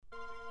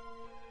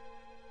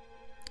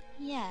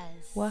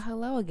Yes. Well,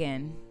 hello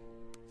again.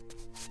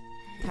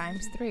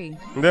 Times 3.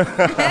 We're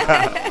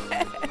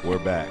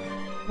back.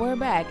 We're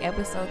back,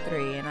 episode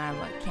 3, and I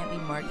can't be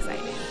more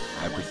excited.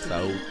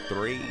 Episode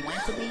 3. I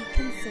want to be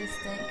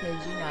consistent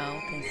because, you know,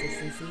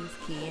 consistency is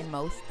key in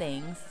most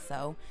things.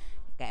 So,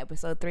 got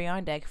episode 3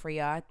 on deck for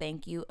y'all.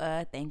 Thank you,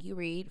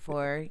 Reed,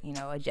 for,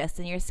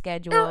 adjusting your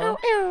schedule,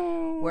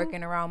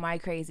 working around my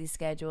crazy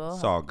schedule.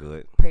 It's all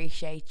good.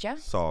 Appreciate ya.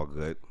 It's all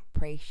good.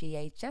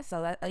 Appreciate ya.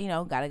 So, that,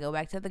 gotta go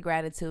back to the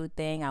gratitude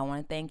thing. I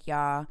want to thank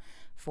y'all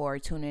for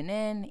tuning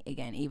in.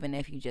 Again, even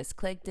if you just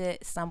clicked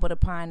it, stumbled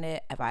upon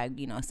it, if I,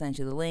 sent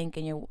you the link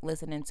and you're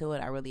listening to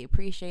it, I really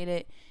appreciate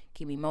it.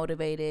 Keep me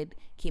motivated.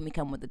 Keep me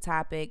coming with the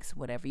topics,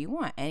 whatever you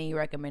want. Any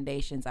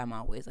recommendations, I'm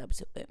always up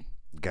to it.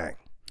 Gang.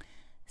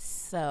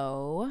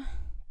 So,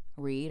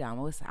 Reed, I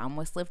almost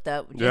slipped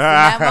up. Just in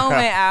that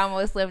moment, I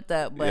almost slipped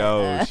up.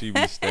 But, she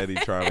be steady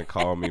trying to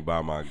call me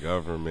by my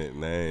government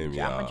name,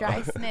 y'all. I'm a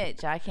dry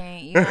snitch. I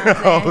can't, you know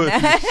what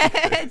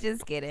I'm saying?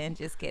 Just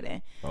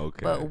kidding.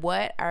 Okay. But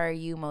what are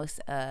you most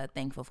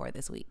thankful for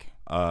this week?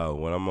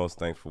 What I'm most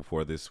thankful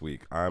for this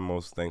week, I'm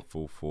most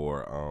thankful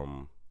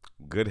for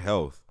good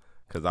health,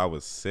 because I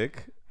was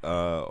sick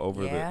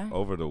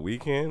over the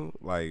weekend.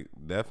 Like,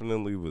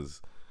 definitely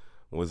was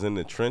in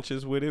the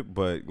trenches with it,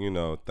 but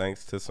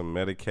thanks to some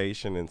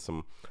medication and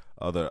some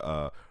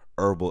other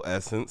herbal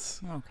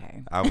essence,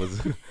 okay, I was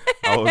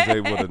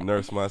able to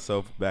nurse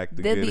myself back to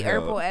Did good the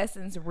health. herbal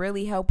essence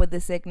really help with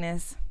the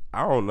sickness?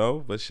 I don't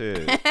know, but shit.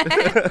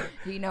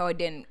 It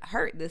didn't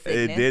hurt the sickness.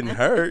 It didn't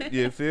hurt,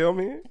 you feel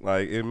me?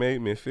 Like, it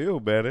made me feel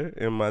better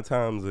in my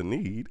times of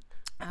need.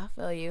 I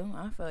feel you.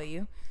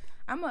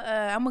 I'm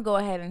gonna go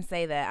ahead and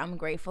say that I'm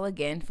grateful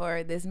again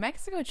for this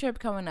Mexico trip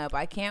coming up.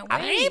 I can't wait.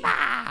 Arriba!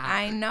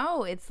 I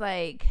know, it's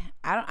like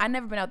I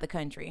never been out the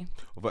country.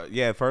 But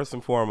yeah, first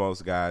and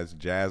foremost, guys,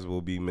 Jazz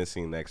will be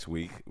missing next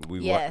week.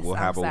 We'll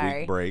have a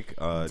week break.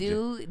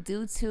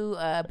 Due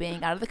to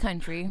being out of the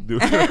country. Due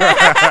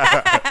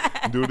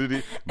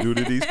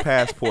to these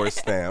passport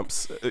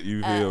stamps,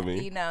 you feel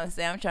me? I'm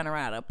trying to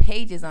run out of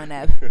pages on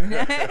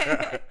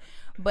that.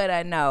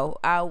 But no,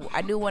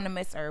 I do want to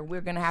miss her.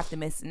 We're going to have to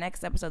miss the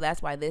next episode.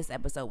 That's why this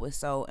episode was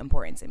so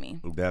important to me.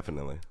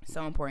 Definitely.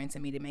 So important to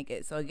me to make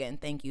it. So again,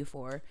 thank you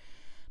for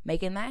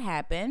making that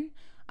happen.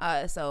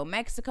 So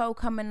Mexico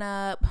coming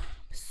up.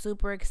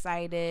 Super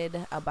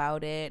excited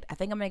about it. I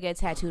think I'm going to get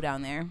a tattoo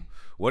down there.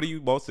 I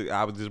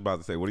was just about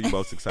to say, what are you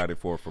most excited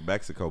for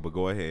Mexico? But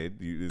go ahead.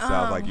 It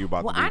sounds like you're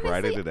about to be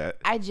right into that.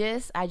 I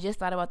just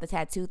thought about the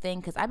tattoo thing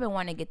because I've been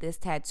wanting to get this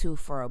tattoo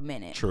for a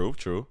minute.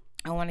 True.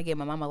 I want to get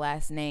my mama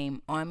last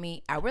name on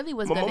me. I really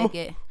was going to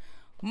get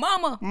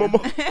mama.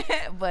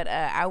 But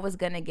I was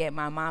going to get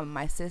my mom and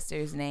my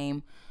sister's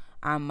name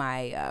on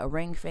my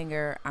ring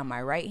finger on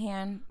my right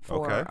hand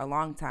for a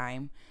long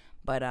time.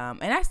 But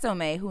and I still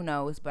may, who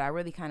knows, but I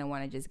really kind of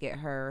want to just get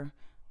her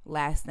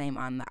last name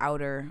on my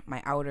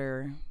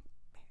outer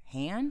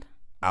hand.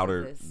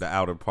 The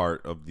outer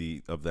part of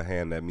the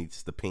hand that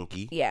meets the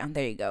pinky. Yeah,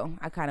 there you go.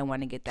 I kind of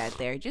want to get that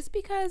there just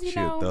because, She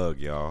a thug,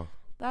 y'all.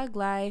 Thug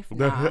life.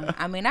 Nah.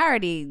 I mean,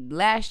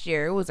 last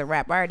year, it was a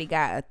wrap. I already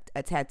got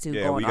a tattoo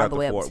going all the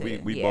way up to.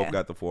 We both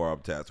got the forearm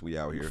tats. We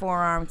out here.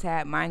 Forearm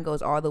tat. Mine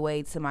goes all the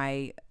way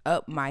to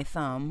up my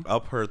thumb.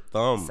 Up her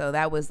thumb. So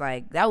that was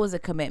a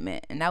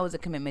commitment. And that was a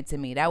commitment to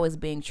me. That was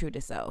being true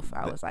to self.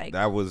 I was like.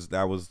 That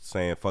was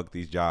saying, fuck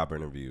these job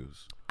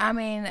interviews. I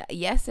mean,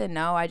 yes and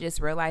no. I just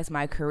realized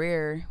my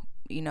career,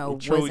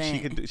 True,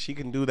 she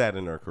can do that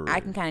in her career. I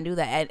can kind of do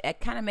that. It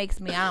kind of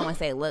makes me, I don't want to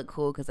say look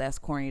cool because that's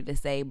corny to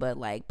say, but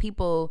like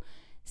people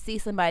see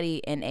somebody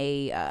in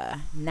a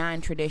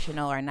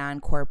non-traditional or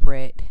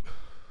non-corporate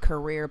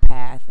career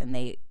path and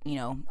they,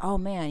 oh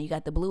man, you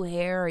got the blue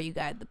hair or you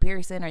got the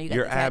piercing or you got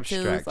the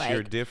tattoos. You're abstract.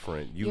 You're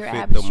different. You fit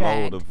abstract. the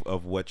mold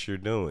of what you're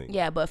doing.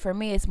 Yeah, but for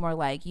me, it's more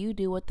like you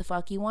do what the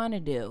fuck you want to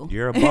do.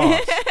 You're a boss.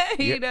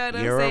 You know what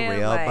I'm saying? You're a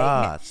real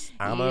boss.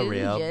 I'm a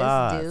real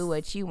boss. You just do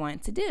what you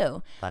want to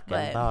do.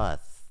 Fucking boss.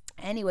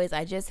 Anyways,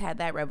 I just had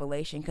that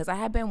revelation because I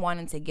had been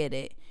wanting to get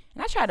it.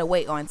 And I try to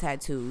wait on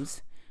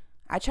tattoos.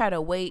 I try to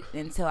wait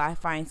until I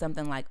find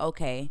something like,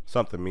 okay.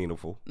 Something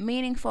meaningful.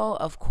 Meaningful,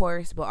 of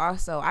course. But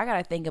also, I got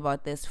to think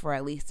about this for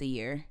at least a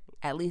year.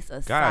 At least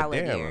a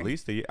solid year. At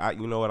least a year.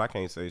 You know what? I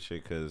can't say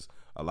shit because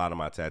a lot of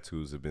my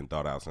tattoos have been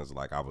thought out since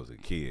like I was a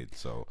kid.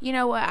 So you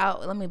know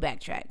what? Let me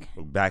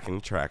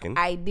backtrack. Tracking.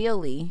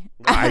 Ideally,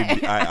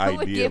 I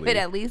would give it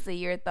at least a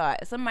year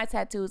thought. Some of my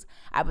tattoos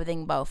I've been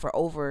thinking about for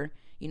over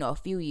a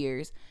few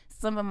years.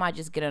 Some of them I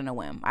just get on a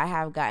whim. I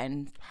have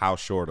gotten... How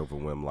short of a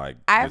whim? Like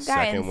I've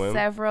gotten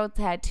several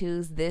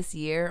tattoos this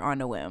year on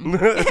a whim.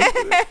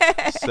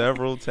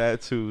 Several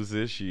tattoos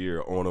this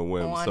year on a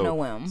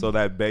whim. So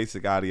that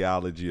basic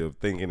ideology of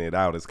thinking it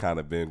out has kind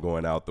of been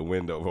going out the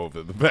window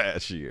over the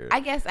past year. I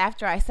guess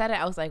after I said it,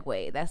 I was like,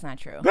 wait, that's not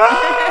true.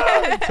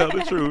 Tell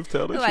the truth.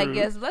 Like,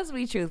 yes, let's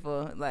be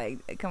truthful.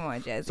 Like, come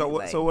on, Jesse. So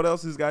what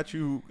else has got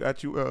you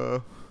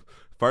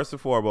First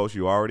and foremost,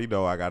 you already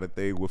know I got a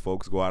thing when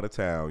folks go out of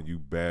town. You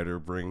better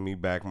bring me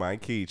back my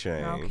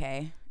keychain.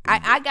 Okay.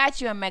 I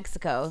got you in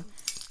Mexico.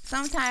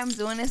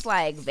 sometimes when it's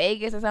like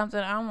Vegas or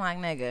something, I'm like,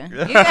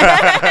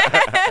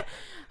 nigga,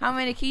 how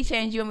many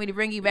keychains you want me to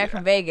bring you back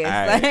from Vegas?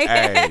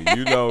 Hey,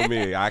 you know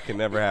me. I can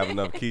never have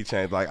enough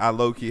keychains. Like, I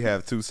low-key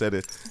have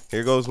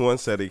here goes one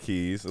set of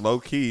keys.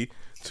 Low-key,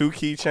 2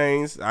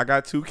 keychains. I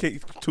got 2 of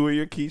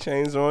your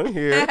keychains on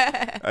here.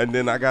 And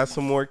then I got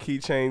some more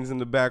keychains in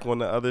the back on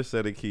the other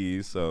set of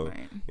keys. So,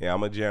 right. Yeah,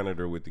 I'm a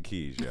janitor with the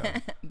keys, yeah.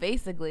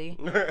 Basically.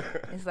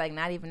 It's like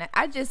not even that.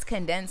 I just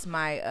condensed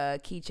my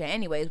keychain.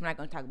 Anyways, we're not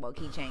going to talk about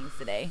keychains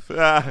today.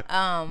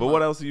 But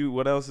what else you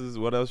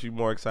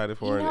more excited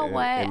for? You know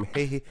what?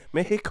 In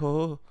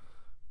Mexico.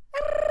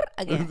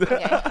 Again,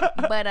 okay.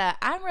 But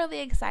I'm really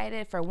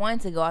excited for one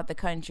to go out the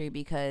country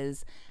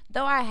because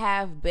though I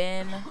have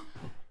been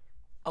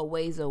a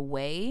ways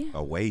away.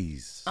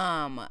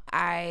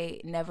 I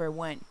never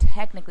went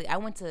technically. I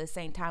went to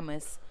St.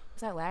 Thomas.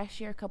 Was that last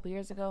year? A couple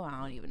years ago? I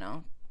don't even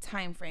know.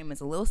 Time frame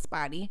is a little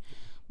spotty,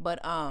 but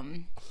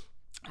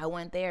I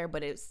went there,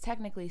 but it's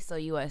technically still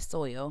U.S.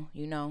 soil,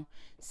 you know.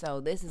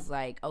 So this is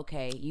like,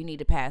 okay, you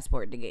need a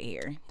passport to get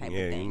here. Type of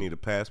thing. You need a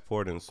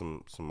passport and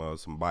some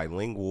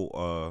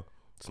bilingual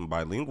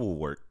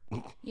work.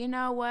 You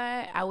know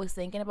what? I was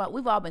thinking about.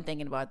 We've all been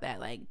thinking about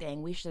that. Like,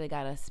 dang, we should have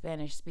got a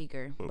Spanish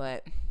speaker,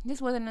 but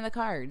this wasn't in the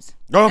cards.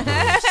 Oh,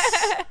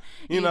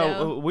 you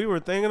know, we were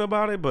thinking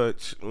about it,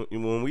 but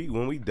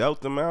when we dealt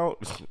them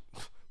out,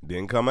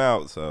 didn't come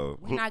out. So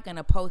we're not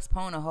gonna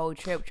postpone a whole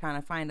trip trying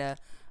to find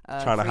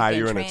trying to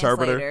hire an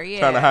interpreter. Yeah.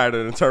 Trying to hire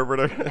an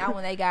interpreter. Now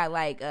when they got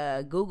like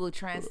Google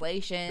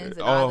translations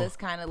and all this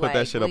kind of put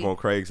that shit up on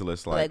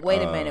Craigslist. Like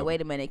wait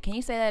a minute. Can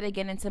you say that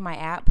again into my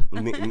app?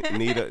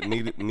 need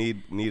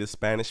a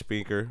Spanish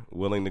speaker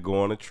willing to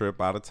go on a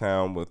trip out of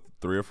town with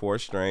 3 or 4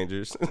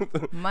 strangers.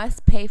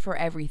 Must pay for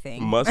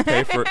everything. Must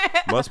pay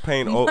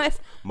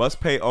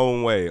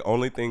own way.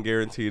 Only thing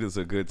guaranteed is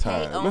a good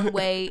time. Pay own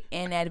way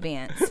in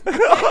advance.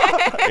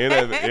 in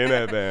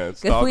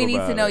advance. Because we need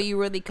to know you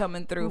really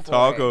coming through for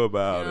Talk it.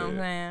 about you know it. What I'm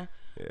saying?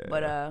 Yeah.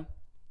 But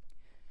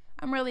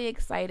I'm really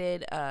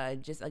excited.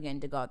 Just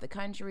again to go out the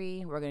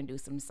country. We're gonna do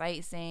some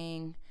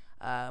sightseeing.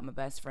 My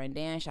best friend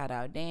Dan, shout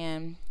out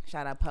Dan,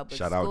 shout out public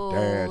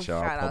school,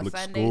 shout out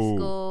Sunday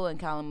school in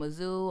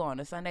Kalamazoo on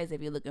the Sundays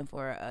if you're looking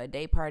for a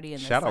day party.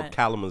 Shout out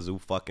Kalamazoo,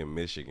 fucking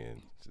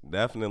Michigan.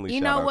 Definitely.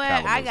 You know what?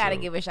 I gotta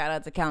give a shout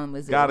out to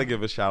Kalamazoo. Gotta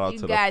give a shout out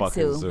to the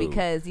fucking zoo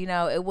because you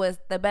know it was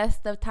the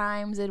best of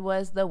times. It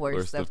was the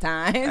worst of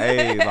times.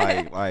 Hey,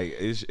 like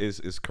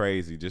it's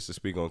crazy. Just to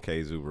speak on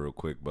KZoo real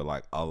quick, but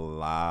like a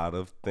lot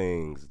of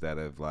things that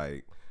have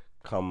like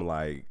come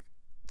like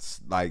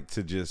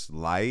to just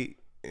light.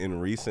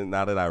 In recent,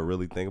 now that I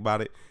really think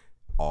about it,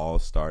 all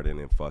started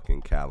in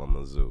fucking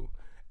Kalamazoo.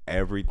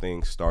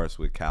 Everything starts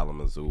with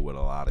Kalamazoo with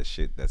a lot of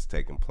shit that's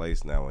taking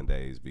place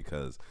nowadays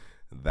because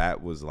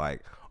that was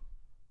like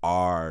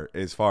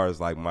as far as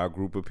like my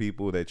group of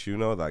people that you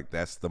know, like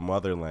that's the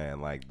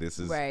motherland. Like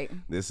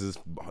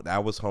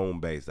that was home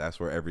base. That's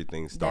where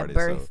everything started.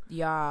 That birthed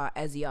y'all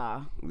as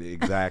y'all.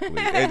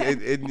 Exactly.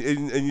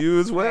 and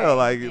you as well.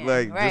 Right.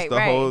 Just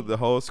the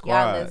whole squad.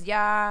 Y'all as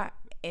y'all.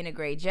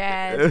 Integrate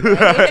jazz.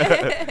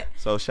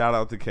 So shout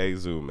out to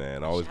KZoo,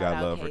 man. Always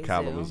got love for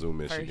Kalamazoo,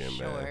 Michigan,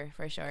 man.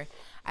 For sure.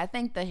 I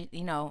think that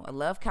I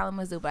love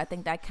Kalamazoo, but I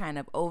think that kind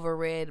of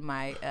overrid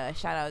my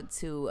shout out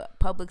to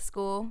public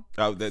school,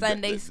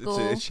 Sunday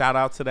school. Shout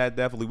out to that,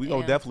 definitely. We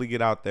gonna definitely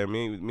get out there.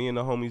 Me and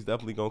the homies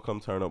definitely gonna come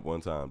turn up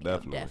one time.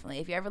 Definitely.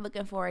 If you're ever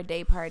looking for a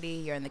day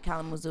party, you're in the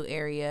Kalamazoo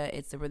area.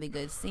 It's a really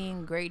good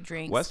scene, great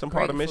drinks, western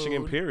part of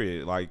Michigan,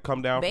 period. Like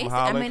come down from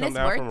Holland, come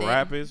down from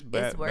Rapids,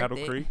 Battle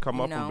Creek,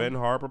 come up from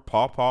Benton Harbor,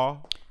 Paw Paw.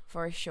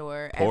 For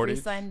sure. Portage.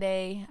 Every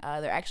Sunday,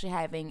 they're actually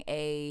having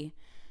a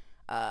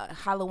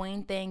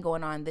Halloween thing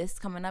going on this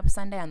coming up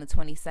Sunday on the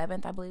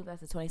 27th. I believe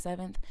that's the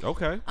 27th.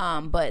 Okay.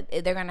 But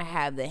they're gonna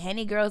have the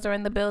Henny girls are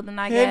in the building.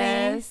 I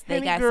guess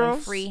they got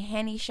some free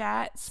Henny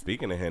shots.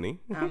 Speaking of Henny,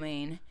 I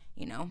mean,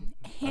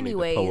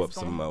 anyways,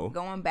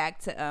 going back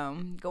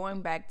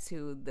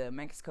to the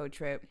Mexico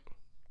trip.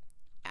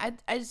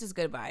 It's just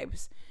good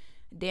vibes.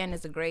 Dan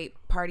is a great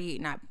party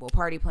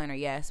planner,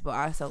 yes, but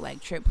also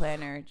like trip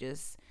planner.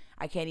 Just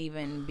I can't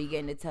even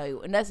begin to tell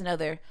you. And that's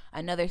another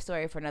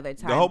story for another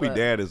time. The Hobie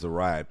dad is a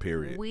ride,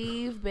 period.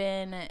 We've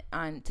been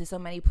to so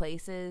many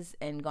places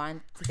and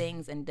gone to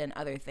things and done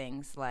other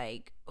things.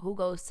 Like, who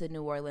goes to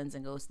New Orleans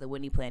and goes to the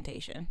Whitney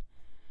Plantation?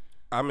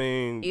 I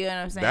mean, you know what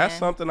I'm saying? That's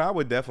something I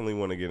would definitely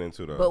want to get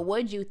into, though. But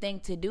would you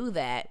think to do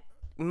that?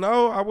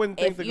 No, I wouldn't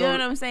think to go. You know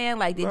what I'm saying?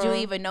 Like, did you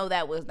even know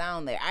that was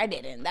down there? I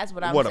didn't. That's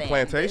what I'm saying. What, a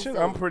plantation?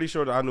 I'm pretty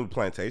sure that I knew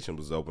plantation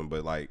was open,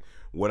 but like,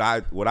 would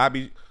I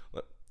be...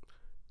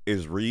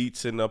 Is Reed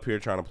sitting up here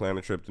trying to plan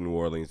a trip to New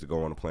Orleans to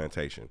go on a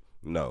plantation?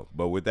 No.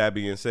 But with that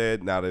being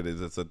said, now that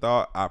it's a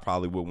thought, I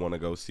probably would want to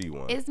go see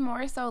one. It's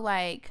more so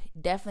like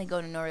definitely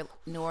go to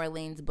New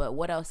Orleans, but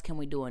what else can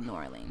we do in New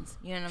Orleans?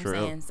 You know what I'm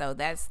saying? So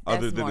that's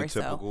other than more the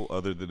typical, so.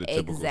 Other than the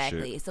typical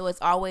exactly. shit. So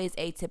it's always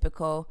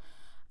atypical.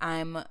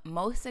 I'm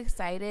most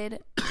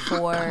excited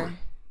for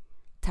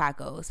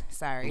tacos.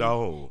 Sorry.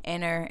 No.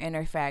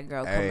 Inner fat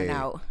girl coming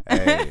out.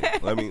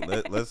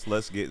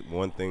 Let's get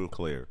one thing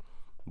clear.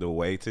 The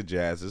way to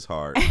Jazz's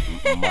heart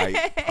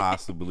might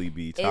possibly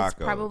be tacos. It's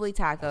probably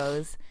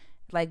tacos.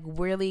 Like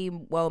really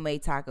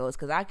well-made tacos,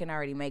 because I can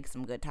already make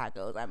some good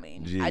tacos. I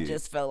mean, I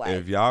just feel like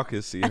if y'all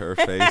could see her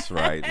face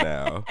right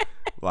now,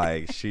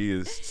 like she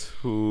is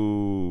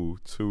too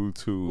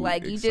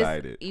like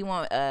excited. You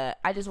want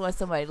I just want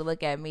somebody to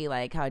look at me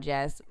like how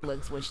Jazz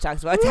looks when she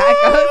talks about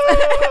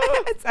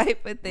tacos,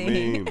 type of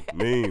thing.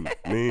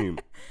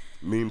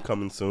 Meme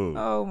coming soon.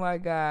 Oh my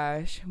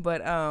gosh,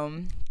 but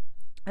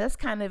that's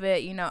kind of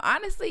it,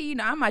 honestly,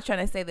 I'm not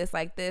trying to say this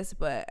like this,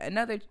 but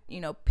another,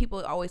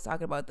 people always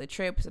talking about the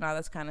trips and all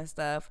this kind of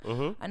stuff.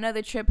 Mm-hmm.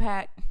 Another trip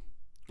hack.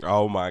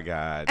 Oh my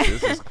God.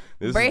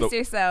 This Brace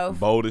yourself.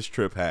 Boldest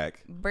trip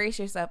hack. Brace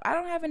yourself. I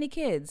don't have any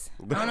kids.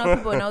 I don't know if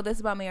people know this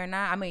about me or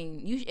not. I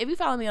mean, if you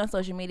follow me on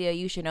social media,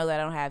 you should know that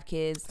I don't have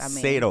kids. I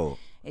mean, Cero.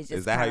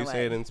 Is that how you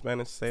say it in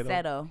Spanish?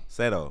 Cero.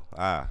 Cero.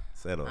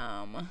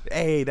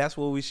 Hey, that's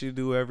what we should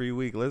do every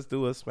week. Let's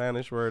do a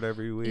Spanish word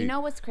every week. You know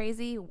what's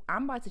crazy?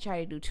 I'm about to try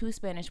to do 2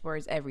 Spanish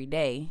words every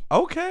day.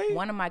 Okay.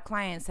 One of my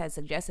clients had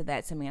suggested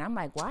that to me, and I'm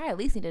like, why? I at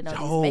least need to know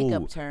these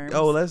makeup terms.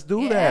 Oh, let's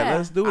do that.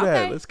 Let's do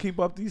that. Let's keep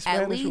up these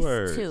Spanish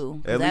words. At least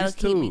 2. That'll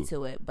keep me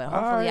to it. But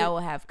hopefully I will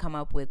have come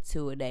up with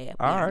 2 a day.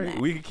 All right.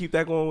 We can keep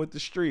that going with the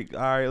streak.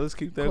 All right. Let's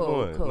keep that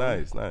going. Cool.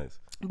 Nice.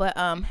 But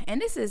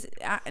and this is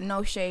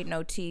no shade,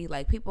 no tea.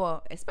 Like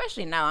people,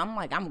 especially now,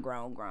 I'm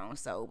grown.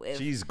 So if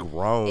she's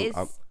grown.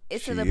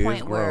 It's to the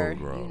point where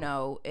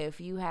if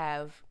you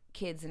have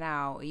kids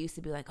now, it used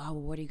to be like, oh,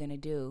 well, what are you gonna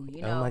do?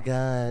 Oh my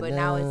God! But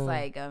now it's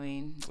like, I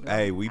mean,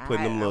 hey, we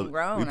putting little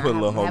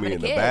homie in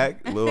the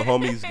back. Little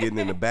homie's getting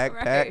in the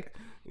backpack. Right.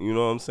 You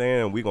know what I'm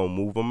saying? We gonna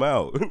move them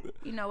out.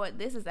 You know what?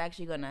 This is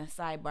actually gonna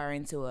sidebar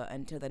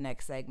into the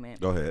next segment.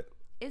 Go ahead.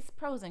 It's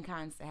pros and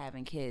cons to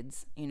having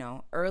kids,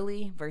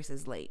 early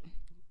versus late.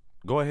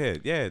 Go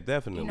ahead. Yeah,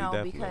 definitely.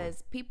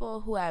 Because people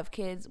who have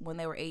kids when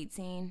they were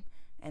 18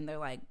 and they're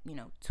like,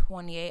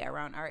 28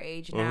 around our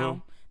age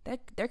now,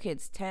 their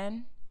kids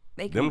 10.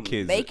 They're grown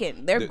kids.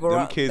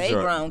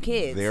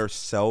 They're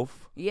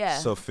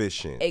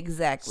self-sufficient.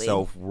 Exactly.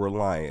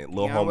 Self-reliant.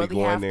 Little homie really going there. You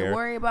don't really have to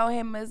worry about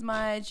him as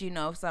much.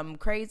 Something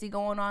crazy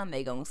going on,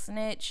 they gonna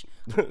snitch.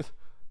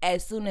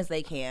 As soon as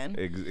they can.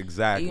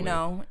 Exactly.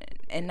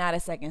 And not a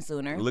second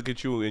sooner. Look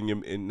at you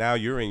and now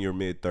you're in your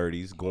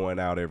mid-30s, going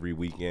out every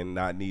weekend,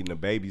 not needing a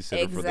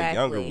babysitter for the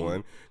younger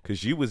one,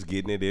 because you was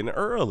getting it in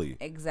early.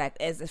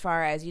 Exactly. As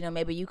far as,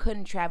 maybe you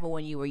couldn't travel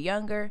when you were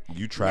younger.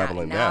 You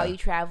traveling now. Now you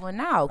traveling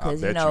now,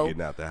 because, you're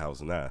getting out the house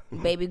now.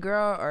 Baby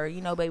girl or,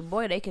 baby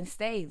boy, they can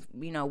stay,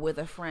 with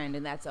a friend,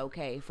 and that's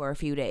okay for a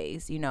few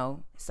days,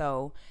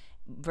 So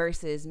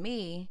versus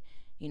me,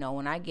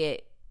 when I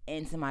get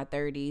into my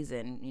 30s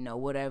and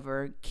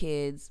whatever,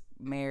 kids,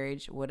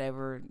 marriage,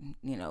 whatever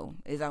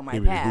is on my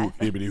path,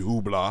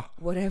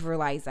 whatever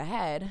lies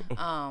ahead,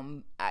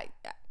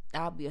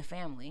 I'll be a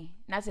family.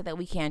 Not say that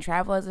we can't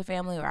travel as a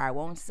family or I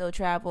won't still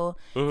travel,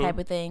 type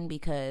of thing,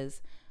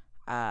 because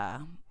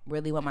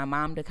really want my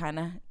mom to kind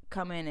of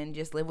come in and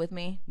just live with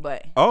me,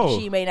 but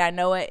she may not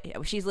know it.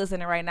 She's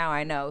listening right now,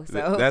 I know.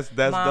 So that's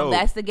Mom, dope.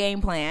 That's the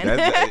game plan.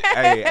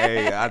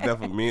 Hey, I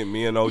definitely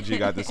me and OG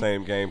got the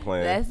same game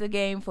plan. That's the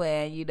game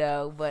plan,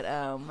 but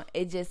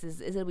it just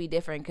is. It'll be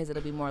different because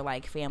it'll be more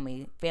like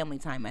family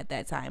time at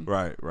that time.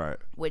 Right.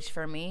 Which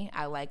for me,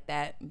 I like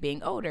that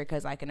being older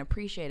because I can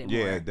appreciate it more.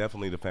 Yeah,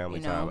 definitely the family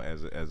time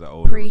as an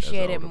older.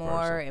 Appreciate it more.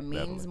 Person. It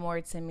means definitely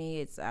more to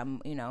me. It's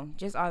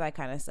just all that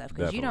kind of stuff,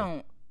 because you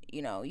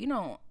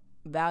don't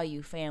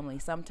value family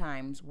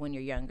sometimes when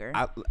you're younger.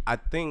 I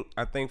think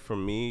for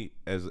me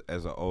as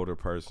an older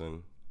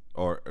person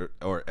or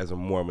as a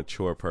more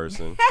mature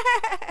person,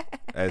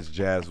 as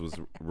Jazz was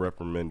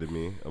reprimanding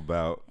me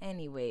about.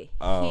 Anyways,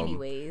 I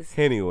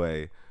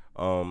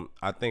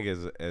think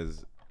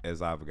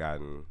as I've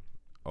gotten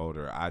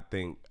older, I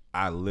think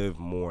I live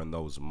more in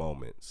those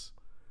moments.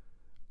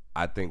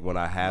 I think when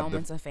I have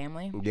moments of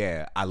family,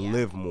 I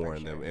live more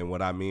in them, and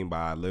what I mean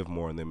by I live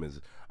more in them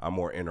is I'm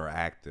more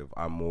interactive.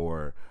 I'm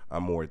more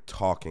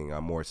talking.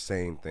 I'm more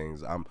saying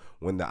things.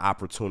 When the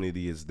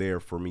opportunity is there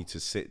for me to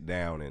sit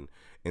down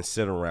and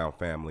sit around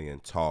family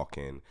and talk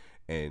and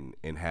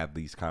have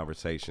these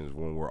conversations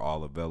when we're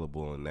all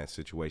available in that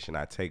situation,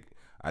 I take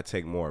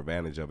more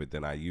advantage of it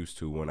than I used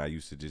to when I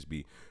used to just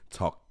be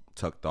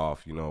tucked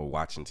off,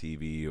 watching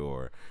TV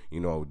or,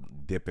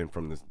 dipping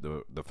from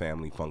the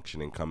family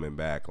function and coming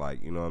back,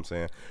 like, you know what I'm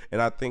saying?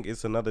 And I think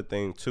it's another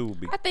thing too.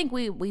 I think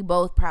we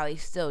both probably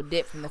still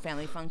dip from the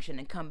family function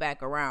and come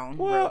back around.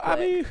 Well, I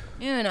mean,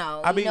 you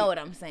know what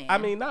I'm saying. I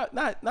mean,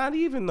 not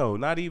even though,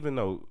 not even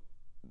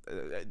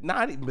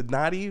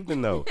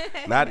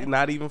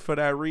for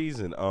that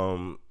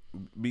reason.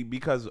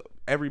 Because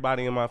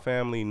everybody in my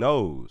family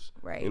knows,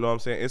 right? You know what I'm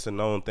saying? It's a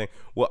known thing.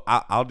 Well,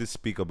 I'll just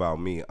speak about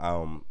me.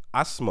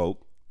 I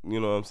smoke. You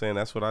know what I'm saying?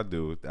 That's what I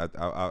do.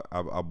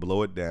 I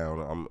blow it down.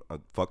 I'm a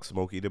fuck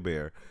Smokey the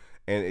Bear,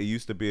 And it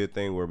used to be a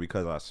thing where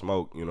because I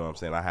smoke, you know what I'm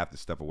saying, I have to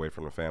step away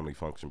from the family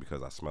function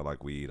because I smell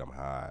like weed, I'm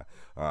high,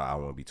 I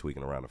want to be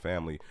tweaking around the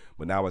family.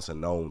 But now it's a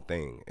known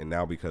thing. And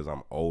now because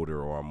I'm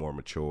older or I'm more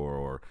mature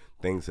or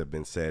things have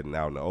been said and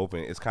out in the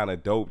open, it's kind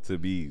of dope to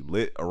be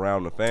lit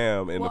around the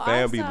fam and the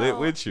fam also, be lit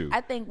with you.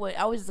 I think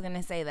I was just going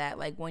to say that,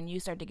 like, when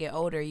you start to get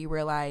older, you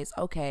realize,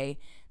 okay,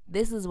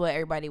 this is what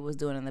everybody was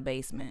doing in the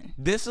basement.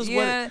 This is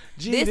this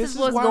is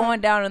what's going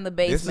down in the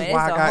basement.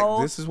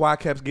 This is why I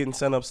kept getting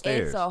sent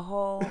upstairs. It's a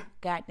whole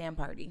goddamn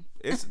party.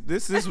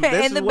 This is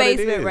in the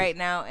basement right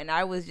now, and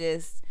I was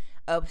just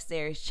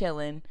upstairs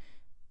chilling,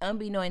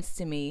 unbeknownst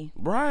to me.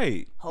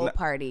 Right. Whole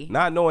party.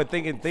 Not knowing,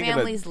 thinking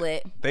family's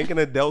lit. Thinking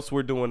adults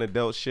were doing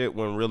adult shit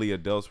when really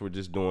adults were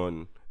just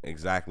doing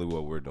exactly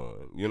what we're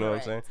doing. You know what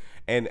I'm saying?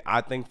 And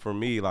I think for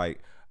me, like,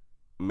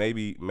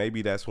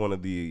 maybe that's one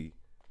of the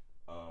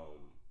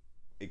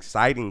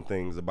exciting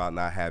things about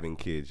not having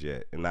kids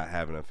yet and not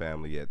having a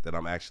family yet that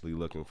I'm actually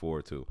looking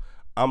forward to.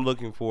 I'm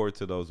looking forward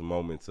to those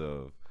moments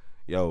of,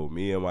 yo,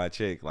 me and my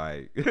chick,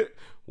 like,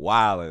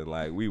 wilding.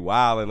 Like, we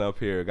wilding up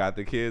here. Got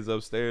the kids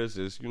upstairs,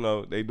 just, you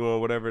know, they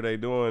doing whatever they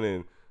doing.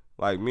 And,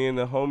 like, me and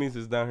the homies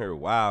is down here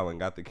wilding.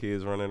 Got the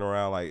kids running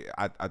around. Like,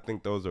 I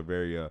think those are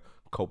very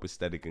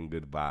copacetic and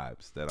good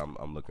vibes that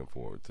I'm looking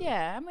forward to.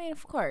 Yeah, I mean,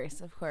 of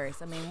course.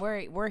 I mean,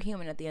 we're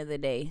human at the end of the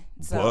day.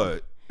 So.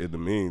 But in the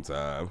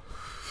meantime...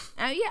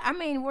 yeah, I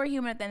mean, we're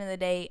human at the end of the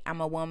day.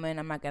 I'm a woman.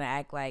 I'm not going to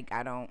act like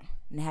I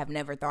have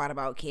never thought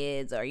about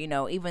kids or, you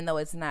know, even though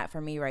it's not for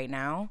me right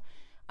now.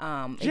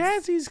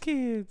 Jazzy's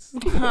kids. Oh,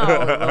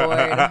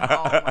 Lord. Oh,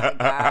 my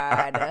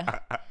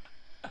God.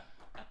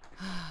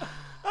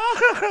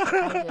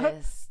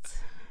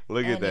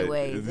 Look at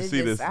anyways, that. See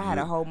this? I had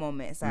a whole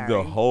moment. Sorry.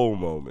 The whole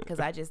moment. Because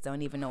I just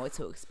don't even know what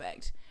to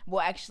expect.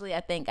 Well, actually,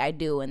 I think I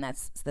do, and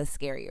that's the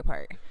scarier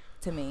part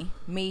to me.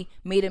 Me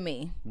to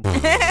me.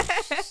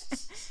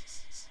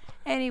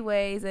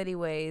 Anyways,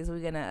 we're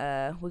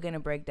gonna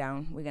break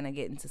down. We're gonna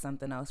get into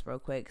something else real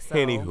quick. So,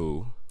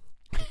 Anywho.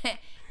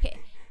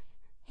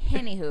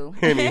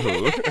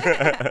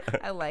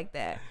 I like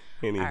that.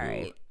 Anywho. All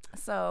right.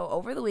 So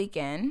over the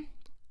weekend,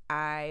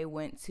 I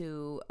went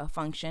to a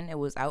function. It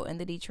was out in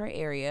the Detroit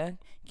area.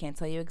 Can't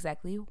tell you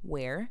exactly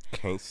where.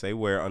 Can't say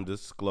where.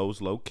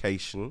 Undisclosed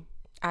location.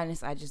 I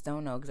just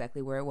don't know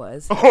exactly where it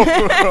was.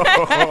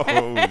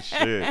 Oh,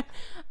 shit.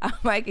 I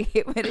might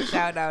give it a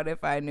shout out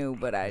if I knew,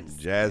 but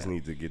Jazz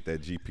needs to get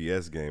that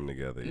GPS game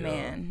together.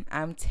 Man,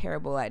 I'm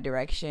terrible at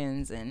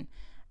directions, and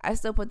I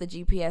still put the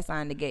GPS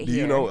on to get here. Do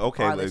you know?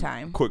 Okay, all the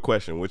time. Quick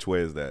question: which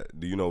way is that?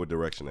 Do you know what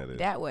direction that is?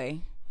 That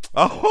way.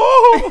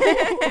 Oh,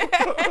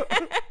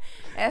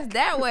 that's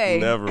that way.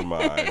 Never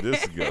mind.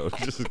 Just go.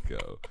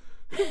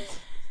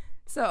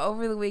 So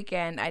over the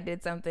weekend, I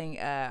did something.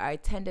 I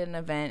attended an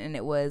event, and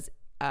it was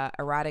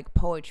erotic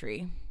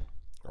poetry.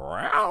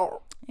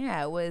 Wow.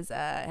 Yeah, it was.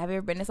 Have you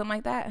ever been to something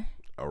like that?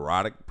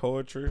 Erotic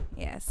poetry?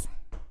 Yes.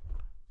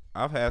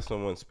 I've had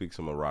someone speak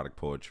some erotic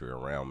poetry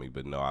around me,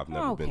 but no, I've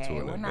never been to an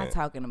event. We're not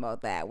talking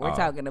about that. We're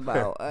talking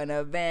about an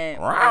event.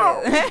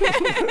 No,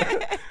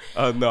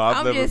 I've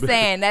never just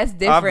saying that's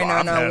different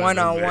on a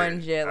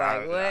one-on-one shit.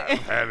 Like, what? I've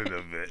had an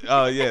event.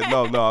 Oh, yeah.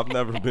 No, I've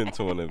never been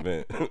to an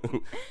event.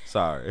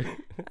 Sorry.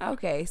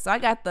 Okay, so I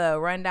got the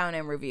rundown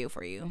and review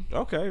for you.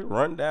 Okay,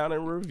 rundown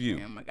and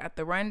review. I got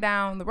the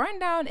rundown. The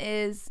rundown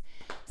is...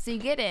 So you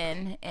get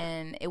in,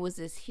 and it was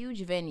this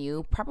huge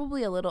venue,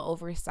 probably a little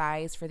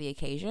oversized for the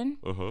occasion.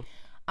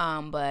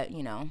 Mm-hmm. But,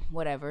 you know,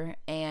 whatever.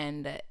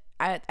 And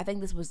I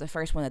think this was the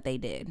first one that they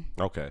did.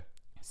 Okay.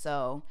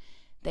 So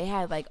they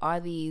had, like,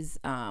 all these,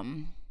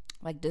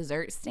 like,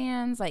 dessert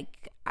stands.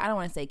 Like, I don't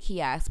want to say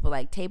kiosks, but,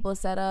 like, tables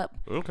set up.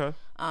 Okay.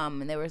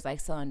 And they was, like,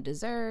 selling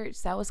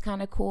desserts. That was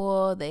kind of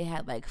cool. They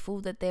had, like,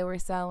 food that they were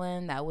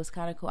selling. That was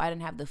kind of cool. I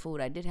didn't have the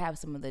food. I did have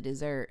some of the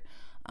dessert.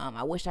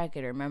 I wish I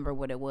could remember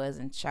what it was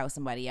and shout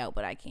somebody out,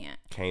 but I can't.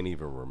 Can't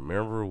even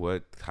remember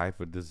what type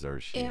of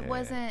dessert she had. It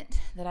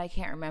wasn't that I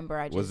can't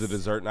remember. Was the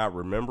dessert not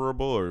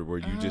rememberable, or were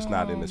you just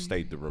not in the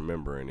state to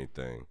remember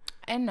anything?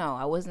 And no,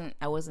 I wasn't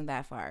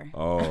that far.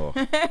 Oh.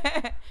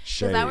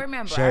 Because I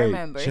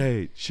remember.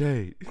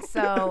 Shade.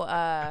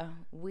 So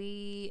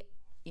we,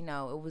 you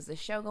know, it was a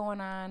show going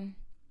on.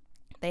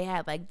 They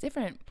had, like,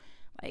 different,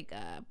 like,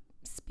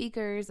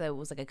 speakers. It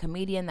was like a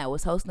comedian that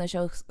was hosting the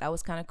show. That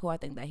was kind of cool. I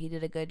think that he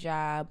did a good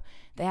job.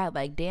 They had,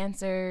 like,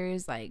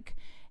 dancers, like,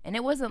 and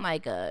it wasn't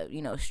like a,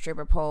 you know,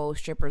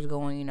 strippers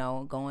going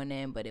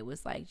in, but it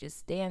was like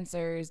just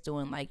dancers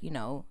doing, like, you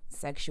know,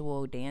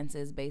 sexual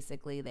dances.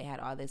 Basically, they had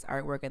all this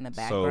artwork in the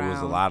background. So it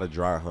was a lot of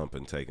dry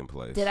humping taking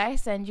place. Did I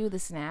send you the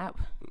snap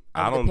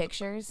of the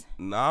pictures?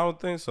 No, I don't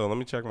think so. Let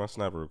me check my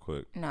snap real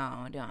quick.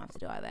 No, you don't have to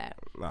do all that.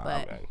 Nah,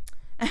 but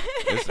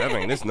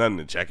it's nothing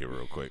to check it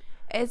real quick.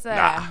 It's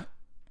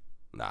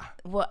Nah.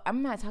 Well,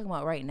 I'm not talking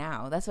about right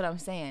now. That's what I'm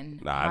saying.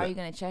 Nah. How are you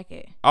gonna check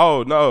it?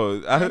 Oh no.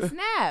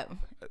 Snap.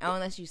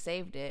 Unless you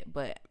saved it,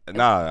 but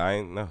nah, I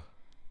ain't no.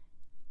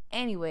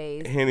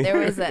 Anyways, there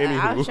was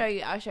I'll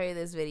show you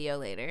this video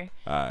later.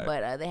 All right.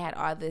 But they had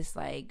all this,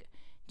 like,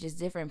 just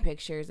different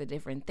pictures of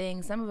different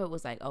things. Some of it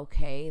was like,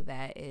 okay,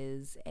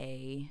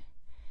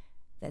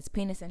 that's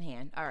penis in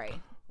hand. All right.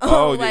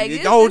 Oh,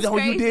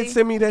 you did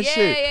send me that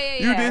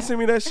shit. Yeah. You did send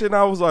me that shit, and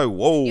I was like,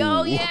 whoa.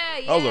 Yo, yeah.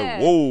 I was like,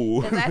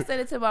 whoa. Because I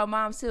sent it to my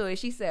mom, too, and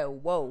she said,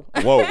 whoa.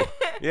 Whoa.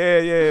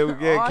 Yeah,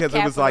 because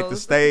it was like the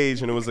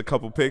stage, and it was a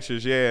couple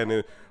pictures, and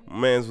the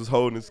man's was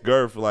holding his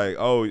girth, like,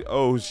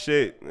 oh,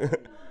 shit.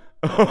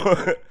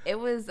 It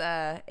was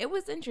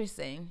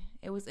interesting.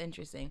 It was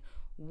interesting.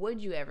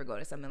 Would you ever go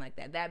to something like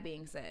that? That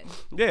being said.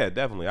 Yeah,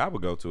 definitely. I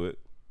would go to it.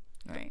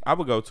 Right. I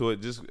would go to it.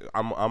 Just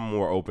I'm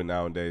more open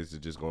nowadays to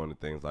just going to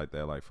things like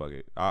that. Like, fuck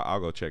it, I'll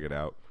go check it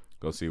out,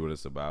 go see what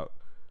it's about.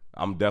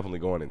 I'm definitely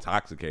going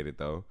intoxicated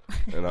though,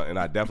 and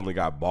I definitely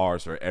got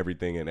bars for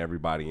everything and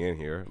everybody in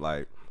here.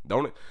 Like,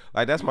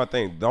 that's my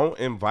thing. Don't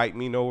invite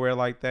me nowhere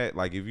like that.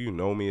 Like, if you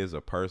know me as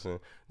a person,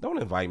 don't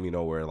invite me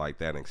nowhere like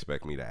that and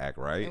expect me to act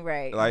right.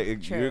 Right.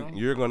 Like, true.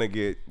 You're gonna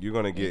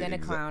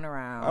clown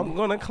around. I'm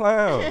gonna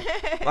clown.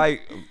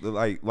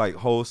 like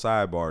whole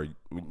sidebar.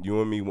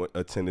 You and me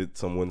attended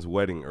someone's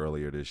wedding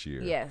earlier this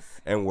year. Yes.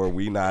 And were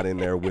we not in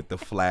there with the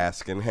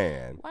flask in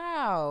hand?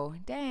 Wow.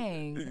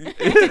 Dang.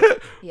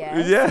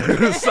 Yes.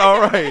 Yes.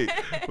 All right.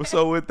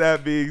 So with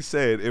that being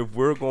said, if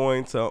we're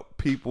going to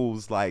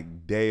people's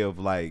like day of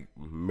like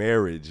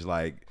marriage,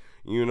 like,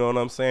 you know what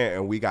I'm saying,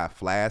 and we got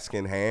flask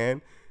in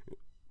hand,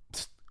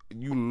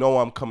 you know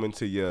I'm coming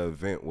to your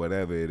event,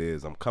 whatever it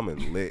is. I'm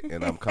coming lit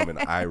and I'm coming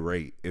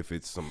irate. If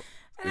it's some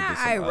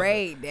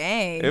irate,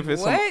 dang. If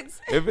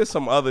it's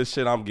some other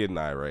shit, I'm getting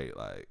irate.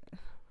 Like,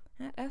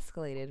 that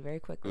escalated very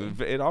quickly.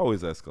 It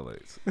always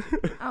escalates.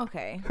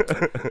 Okay.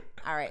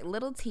 All right.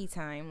 Little tea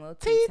time.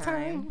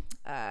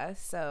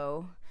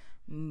 So,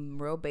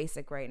 real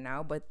basic right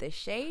now, but the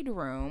Shade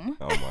Room.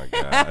 Oh my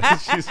God.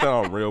 She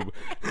sound real.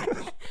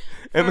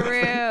 For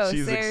real.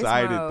 She's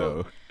excited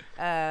though.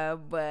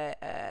 But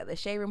the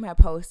Shade Room had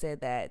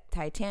posted that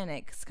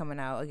Titanic's coming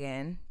out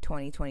again,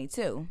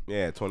 2022.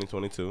 Yeah,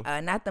 2022.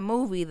 Not the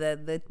movie,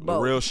 the boat.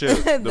 The real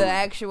ship. the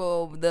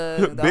actual,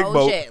 the big whole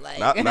boat. shit. Like,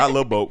 not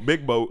little boat,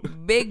 big boat.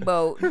 Big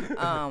boat.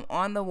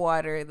 On the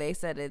water. They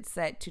said it's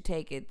set to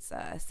take its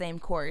same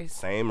course.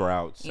 Same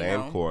route,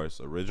 same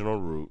course,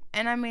 original route.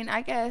 And I mean,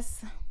 I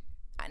guess,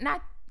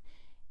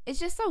 it's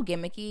just so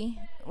gimmicky.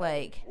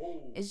 Like,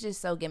 it's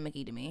just so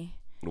gimmicky to me.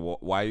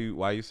 Why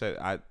you said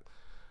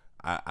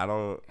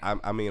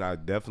I mean, I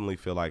definitely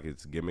feel like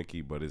it's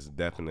gimmicky, but it's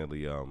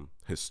definitely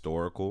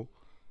historical.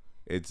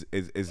 It's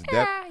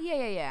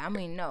yeah. I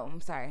mean, no, I'm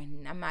sorry.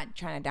 I'm not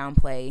trying to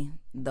downplay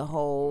the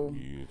whole.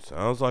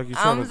 Sounds like you're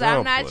trying to downplay.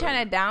 I'm not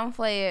trying to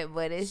downplay it,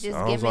 but it's just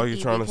gimmicky. Sounds like you're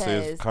trying to say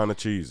it's kind of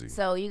cheesy.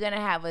 So you're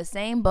gonna have a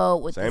same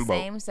boat with the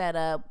same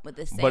setup with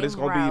the same. But it's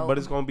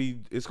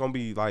gonna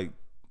be like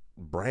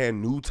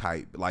brand new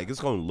type. Like,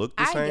 it's gonna look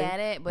the same. I get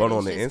it, but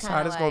on the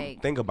inside, it's gonna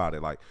think about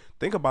it. Like,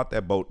 think about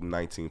that boat in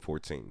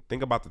 1914.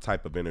 Think about the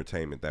type of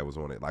entertainment that was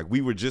on it. Like,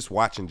 we were just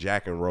watching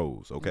Jack and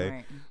Rose, okay?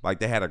 Right. Like,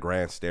 they had a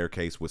grand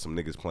staircase with some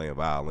niggas playing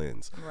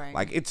violins. Right.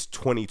 Like, it's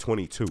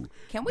 2022.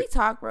 Can we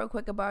talk real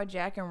quick about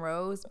Jack and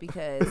Rose?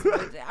 Because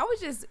I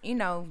was just,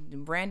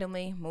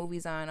 randomly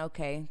movies on.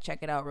 Okay,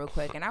 check it out real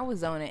quick, and I was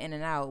zoning in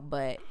and out,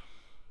 but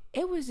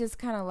it was just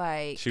kind of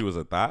like... She was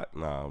a thought?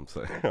 No,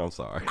 I'm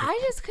sorry. I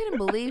just couldn't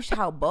believe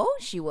how bold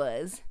she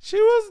was. She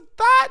was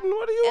thoughting?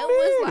 What do you mean? It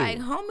was like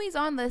homies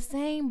on the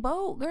same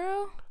boat,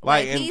 girl.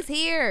 Like he's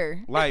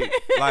here. Like,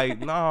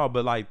 no,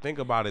 but like, think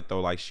about it though.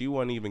 Like, she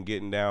wasn't even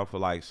getting down for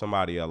like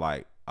somebody of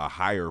like a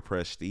higher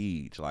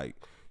prestige. Like,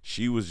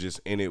 she was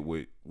just in it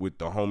with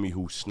the homie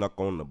who snuck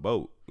on the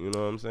boat. You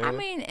know what I'm saying?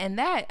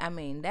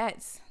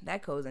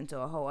 That goes into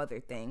a whole other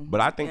thing. But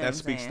I think that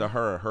speaks to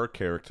her and her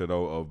character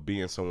though, of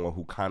being someone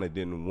who kind of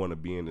didn't want to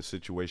be in the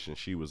situation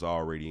she was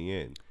already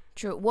in.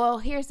 True. Well,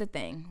 here's the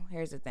thing.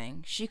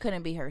 She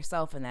couldn't be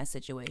herself in that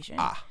situation.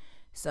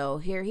 So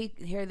here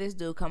this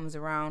dude comes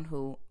around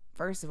who,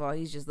 first of all,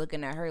 he's just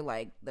looking at her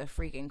like the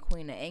freaking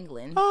Queen of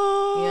England. You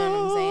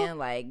know what I'm saying?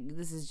 Like,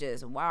 this is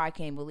just, wow, I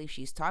can't believe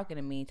she's talking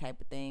to me type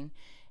of thing.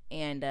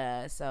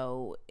 And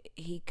so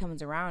he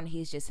comes around,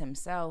 he's just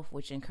himself,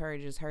 which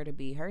encourages her to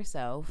be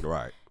herself.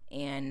 Right.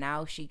 And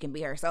now she can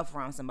be herself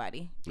around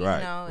somebody. You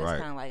know, it's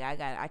kind of like,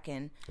 I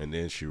can. And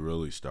then she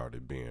really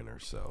started being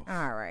herself.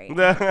 All right.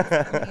 You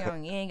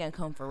ain't going to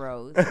come for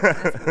Rose.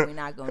 That's what we're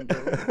not going to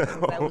do.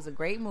 That was a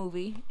great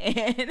movie.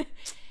 And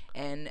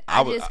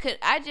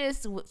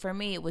for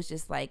me, it was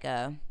just like,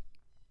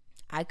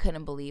 I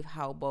couldn't believe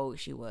how bold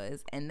she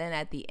was. And then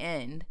at the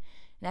end,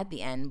 not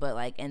the end, but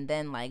like, and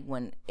then like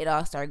when it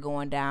all started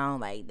going down,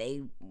 like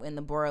they in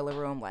the boiler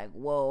room, like,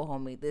 whoa,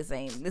 homie, this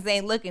ain't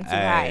looking too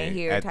hot in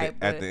here.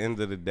 At the end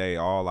of the day,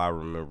 all I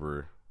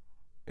remember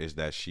is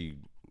that she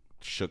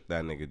shook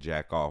that nigga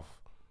Jack off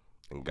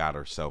and got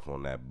herself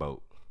on that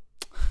boat.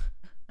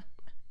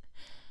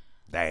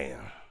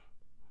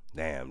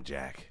 Damn,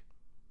 Jack.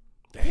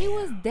 Damn. He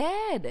was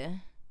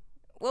dead.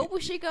 What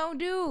was she gonna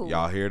do?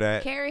 Y'all hear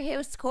that? Carry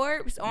his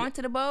corpse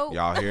onto the boat?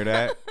 Y'all hear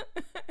that?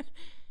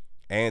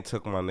 And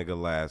took my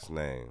nigga last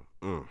name.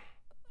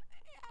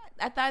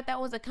 I thought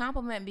that was a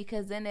compliment,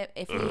 because then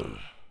if he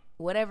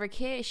whatever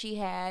kid she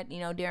had,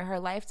 during her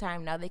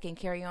lifetime, now they can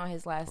carry on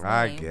his last name.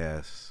 I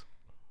guess.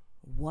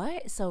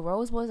 What? So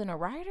Rose wasn't a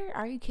writer?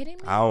 Are you kidding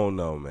me? I don't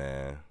know,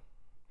 man.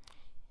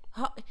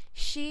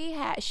 She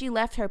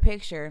left her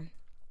picture.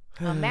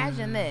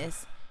 Imagine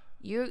this.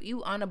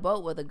 You on a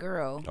boat with a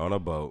girl. On a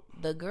boat.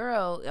 The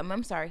girl,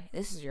 I'm sorry,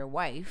 this is your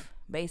wife,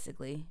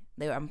 basically.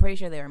 I'm pretty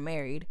sure they were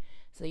married.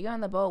 So you're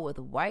on the boat with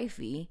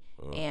wifey,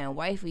 and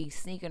wifey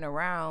sneaking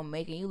around,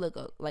 making you look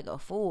like a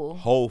fool.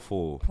 Whole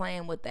fool.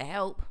 Playing with the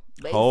help.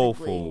 Basically. Whole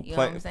fool. You know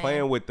what I'm saying?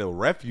 Playing with the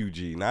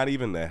refugee, not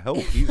even the help.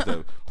 He's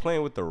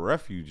playing with the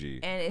refugee.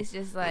 And it's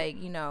just like,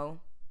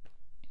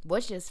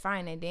 what's just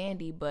fine and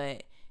dandy,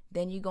 but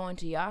then you go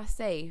into y'all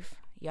safe.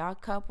 Y'all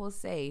couple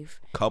safe.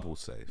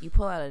 You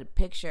pull out a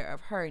picture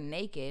of her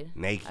naked.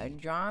 A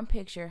drawn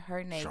picture,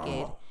 her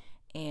naked.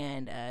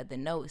 And the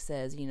note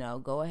says,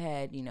 go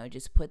ahead,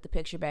 just put the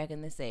picture back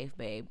in the safe,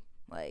 babe.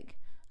 Like,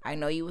 I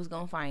know you was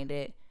going to find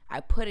it. I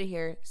put it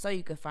here so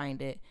you could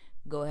find it.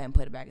 Go ahead and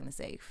put it back in the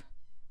safe.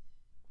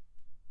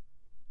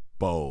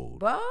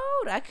 Bold.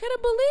 I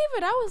couldn't believe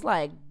it. I was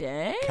like,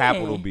 dang.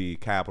 Capital B,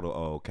 capital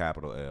O,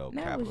 capital L,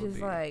 that capital was just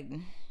B. like,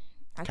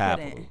 I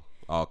capital. couldn't.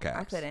 All caps.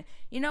 I couldn't.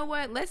 You know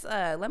what?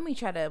 Let me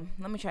try to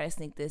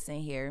sneak this in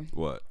here.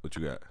 What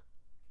you got?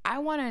 I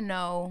want to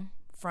know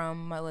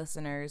from my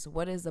listeners,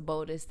 what is the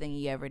boldest thing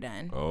you ever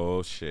done?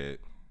 Oh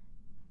shit.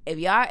 If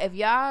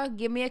y'all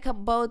give me a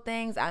couple bold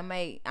things, I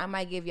might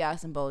give y'all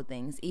some bold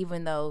things,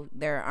 even though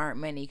there aren't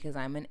many because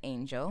I'm an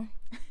angel.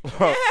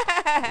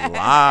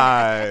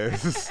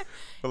 Lies.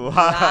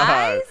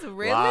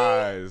 Really?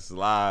 Lies.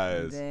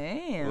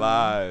 Damn.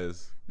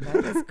 Lies.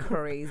 That is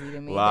crazy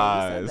to me.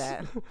 Lies.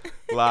 That you said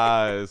that.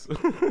 Lies.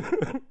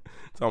 Talking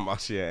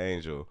about she an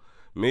angel.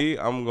 Me,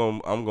 I'm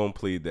gonna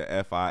plead the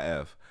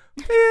FIF.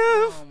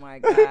 Oh my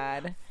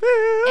God.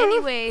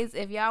 Anyways,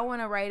 if y'all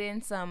want to write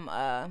in some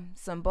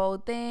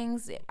bold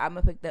things, I'm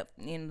gonna pick the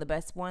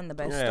best one, the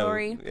best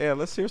story. Yeah,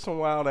 let's hear some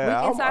wild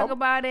ass. We can talk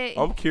about it.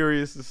 I'm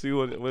curious to see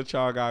what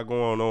y'all got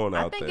going on out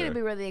there. I think it'd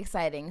be really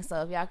exciting.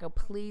 So if y'all could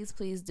please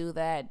do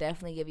that,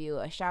 definitely give you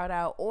a shout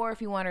out. Or if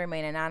you want to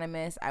remain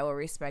anonymous, I will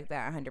respect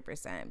that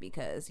 100%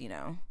 because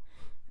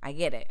I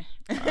get it.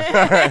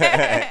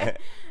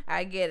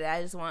 I get it.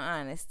 I just want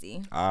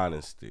honesty.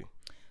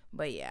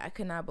 But yeah, I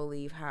could not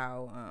believe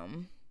how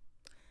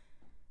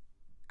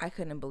I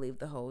couldn't believe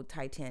the whole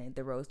Titanic,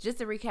 the Rose. Just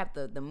to recap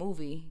the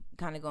movie,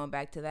 kind of going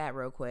back to that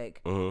real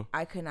quick. Mm-hmm.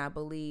 I could not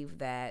believe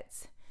that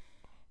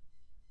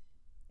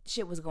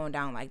shit was going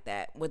down like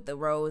that with the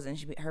Rose and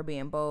her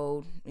being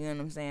bold. You know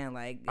what I'm saying?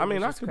 Like, I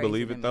could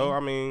believe it though. I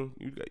mean,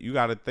 you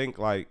got to think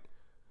like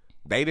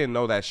they didn't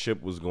know that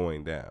ship was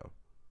going down.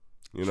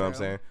 You know what I'm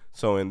saying?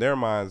 So in their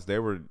minds, they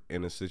were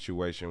in a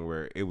situation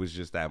where it was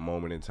just that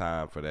moment in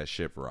time for that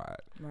ship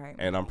ride. Right.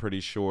 And I'm pretty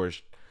sure,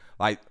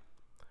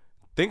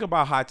 think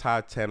about how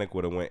Titanic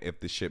would have went if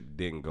the ship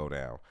didn't go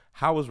down.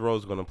 How was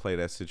Rose going to play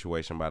that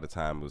situation by the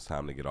time it was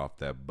time to get off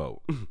that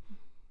boat?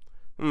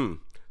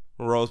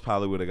 Rose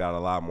probably would have got a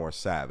lot more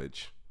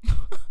savage.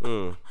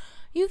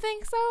 You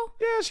think so?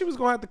 Yeah, she was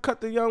going to have to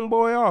cut the young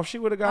boy off. She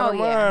would have got her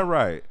mind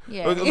right.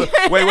 Yeah. Look,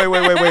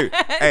 wait.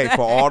 Hey,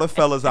 for all the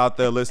fellas out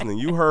there listening,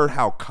 you heard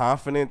how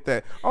confident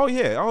that,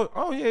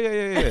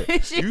 yeah.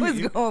 She was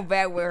going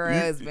back with her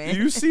husband.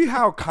 You see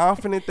how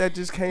confident that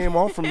just came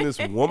off from this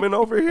woman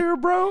over here,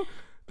 bro?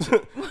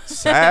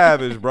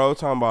 Savage, bro.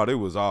 Talking about they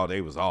was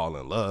all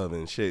in love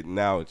and shit.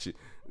 Now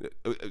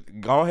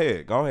go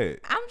ahead.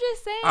 I'm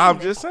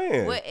just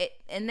saying.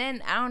 And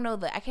then I don't know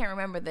I can't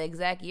remember the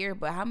exact year,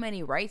 but how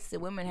many rights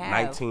did women have?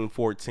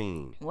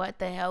 1914. What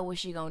the hell was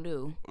she gonna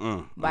do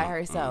by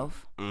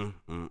herself? You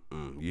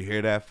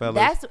hear that,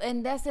 fellas?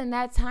 That's in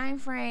that time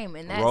frame,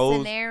 in that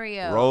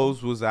scenario.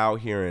 Rose was out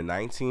here in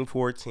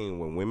 1914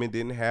 when women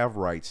didn't have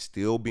rights,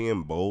 still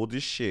being bold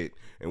as shit,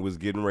 and was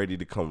getting ready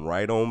to come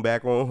right on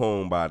back on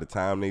home by the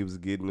time they was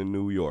getting to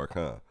New York,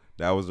 huh?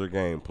 That was their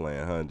game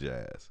plan, huh,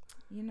 Jazz?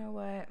 You know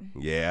what?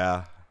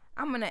 Yeah.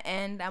 I'm gonna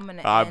end.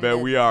 I bet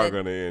we are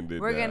gonna end it.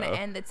 We're gonna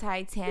end the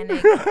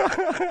Titanic,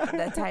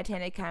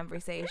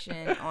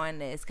 conversation on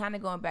this. Kind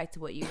of going back to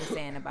what you were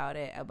saying about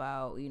it.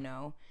 About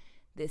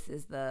this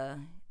is the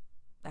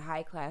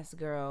high class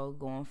girl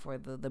going for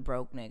the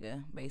broke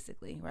nigga,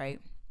 basically,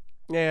 right?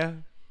 Yeah.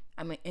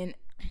 I mean,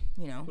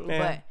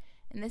 but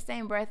in the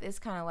same breath, it's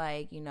kind of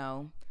like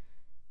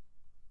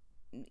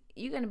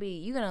you're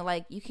gonna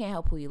like you can't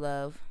help who you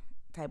love.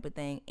 Type of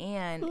thing,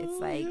 and it's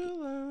like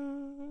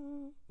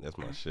that's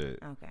my shit.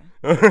 Okay.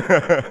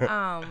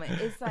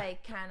 It's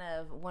like kind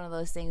of one of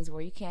those things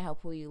where you can't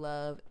help who you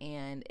love,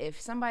 and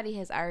if somebody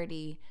has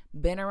already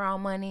been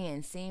around money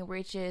and seen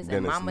riches,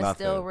 and mama's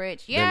still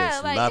rich,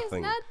 it's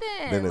nothing.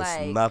 Then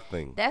it's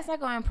nothing. That's not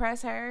gonna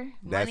impress her.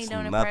 Money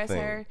don't impress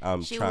her.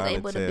 She was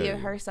able to be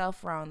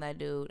herself around that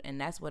dude,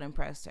 and that's what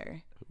impressed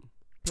her.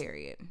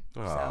 Period.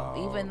 So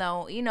even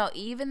though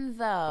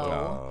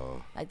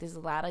like there's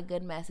a lot of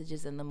good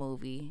messages in the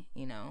movie,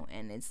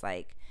 and it's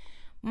like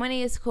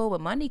money is cool,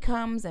 but money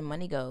comes and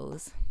money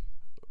goes.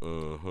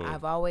 Mm-hmm.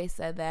 I've always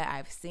said that.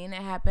 I've seen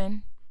it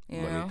happen.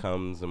 Money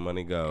comes and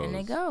money goes. And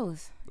it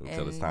goes.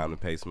 Until it's time to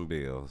pay some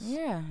bills.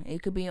 Yeah,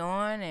 it could be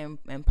on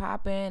and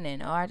popping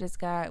and I just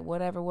got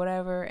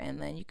whatever, and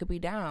then you could be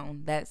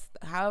down. That's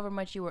however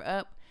much you were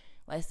up.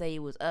 Let's say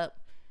you was up,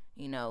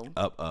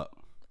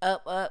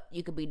 up.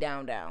 You could be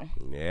down.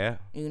 Yeah.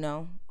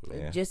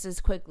 Just as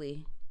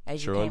quickly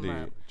as you came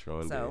up. True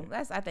indeed. So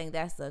I think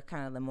that's the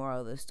kind of the moral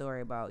of the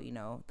story about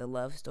the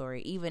love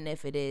story, even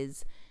if it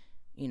is,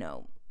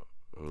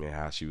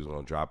 how she was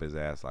gonna drop his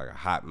ass like a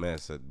hot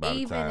mess by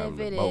the time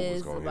the boat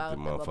was gonna hit the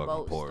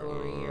motherfucking port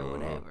story or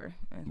whatever.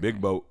 Okay.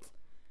 Big boat.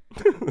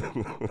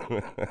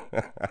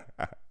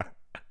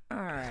 All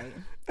right.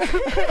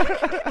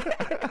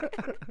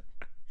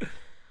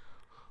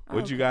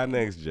 What you got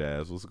next,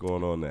 Jazz? What's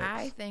going on next?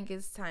 I think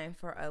it's time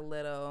for a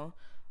little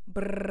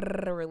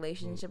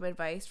relationship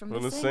advice from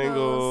the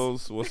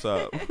singles. What's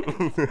up? I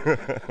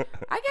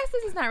guess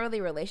this is not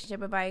really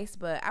relationship advice,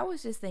 but I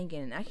was just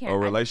thinking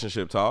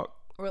relationship talk.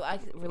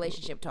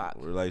 Relationship talk.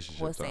 We'll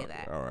say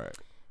that. All right.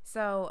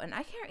 So, and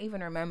I can't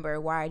even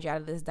remember why I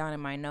jotted this down in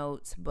my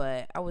notes,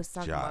 but I was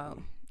talking about,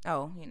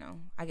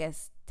 I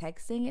guess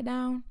texting it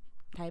down,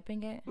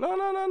 typing it. No,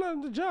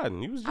 the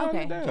jotting. You was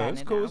jotting it down.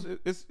 It's cool.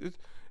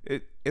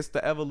 It's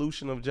the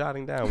evolution of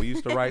jotting down. We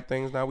used to write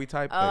things, now we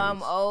type things.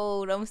 I'm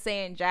old. I'm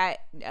saying jot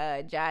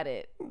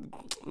it.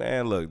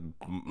 Man, look.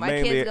 My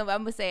kids I'm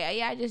gonna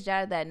say, I just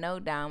jotted that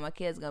note down. My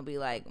kids gonna be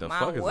like, the Mom,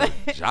 fuck is what?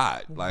 a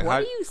jot? Like,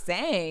 what are you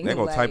saying? They're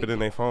gonna type it in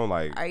their phone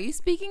like, are you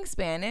speaking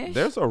Spanish?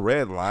 There's a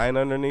red line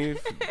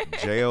underneath.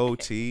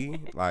 J-O-T,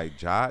 like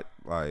jot,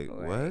 like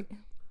right. What?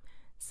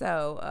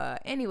 So,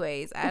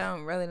 anyways, I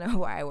don't really know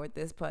why I wrote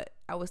this, but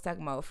I was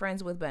talking about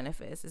friends with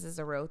benefits. Is this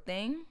a real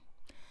thing?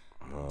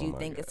 Do you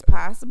think it's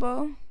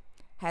possible?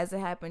 Has it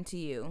happened to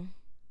you?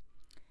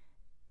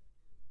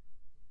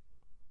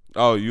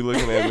 Oh, you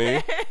looking at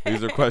me?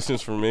 These are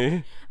questions for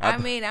me?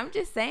 I'm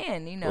just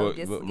saying,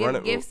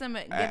 give some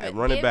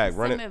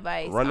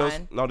advice.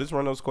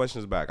 Run those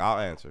questions back. I'll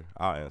answer.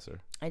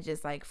 I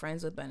just like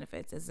friends with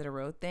benefits. Is it a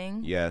real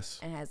thing?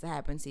 Yes. And has it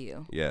happened to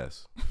you?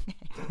 Yes.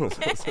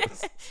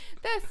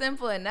 That's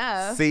simple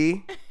enough.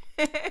 See?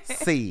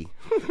 Okay.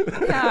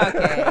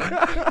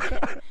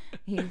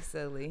 He's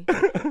silly.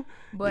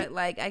 But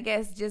I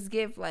guess just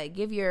give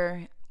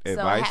your advice.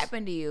 So it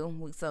happened to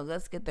you. So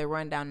let's get the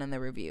rundown and the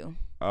review.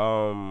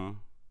 I'm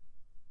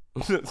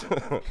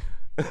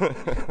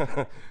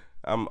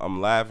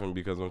laughing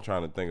because I'm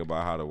trying to think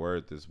about how to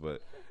word this,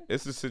 but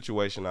it's a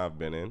situation I've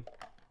been in.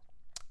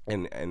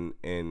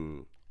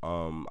 And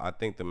I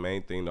think the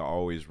main thing to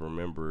always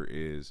remember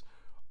is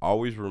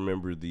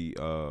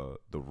the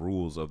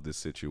rules of this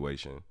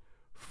situation.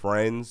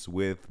 Friends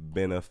with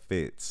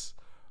benefits.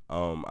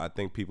 I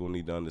think people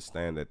need to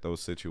understand that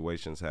those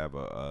situations have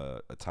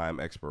a time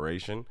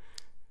expiration.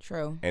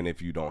 True. And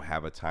if you don't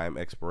have a time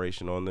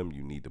expiration on them,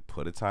 you need to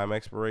put a time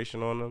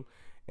expiration on them.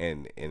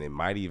 And it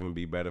might even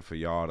be better for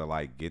y'all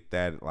to get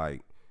that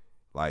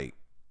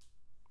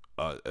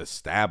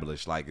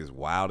established. As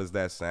wild as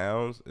that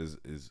sounds,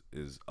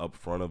 is up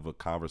front of a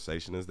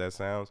conversation as that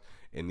sounds,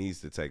 it needs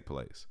to take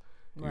place.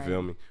 You right.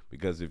 Feel me?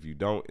 Because if you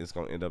don't, it's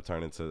gonna end up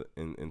turning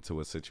into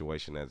a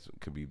situation that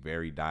could be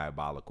very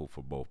diabolical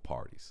for both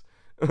parties.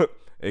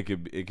 It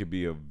could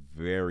be a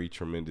very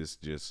tremendous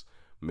just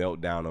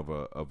meltdown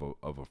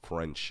of a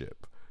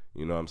friendship.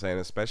 You know what I'm saying?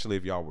 Especially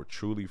if y'all were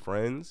truly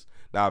friends.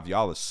 Now, if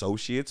y'all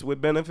associates with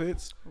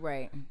benefits,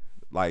 right?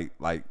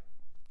 Like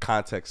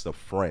context of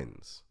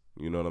friends.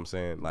 You know what I'm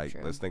saying?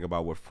 True. Let's think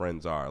about what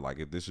friends are.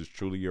 If this is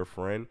truly your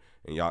friend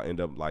and y'all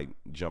end up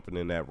jumping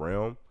in that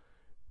realm.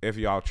 If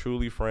y'all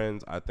truly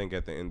friends, I think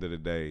at the end of the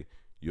day,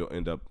 you'll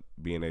end up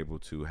being able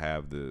to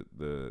have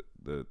the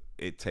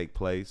it take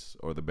place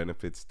or the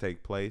benefits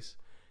take place,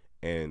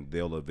 and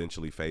they'll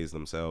eventually phase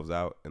themselves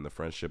out, and the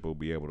friendship will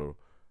be able to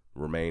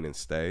remain and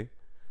stay.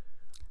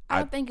 I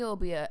don't think it will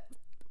be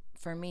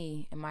for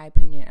me, in my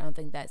opinion, I don't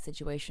think that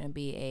situation would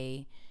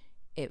be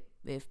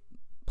if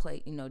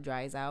play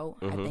dries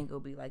out. Mm-hmm. I think it'll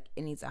be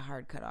it needs a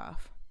hard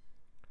cutoff.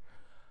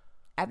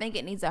 I think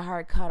it needs a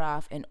hard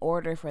cutoff in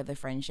order for the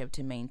friendship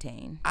to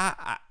maintain.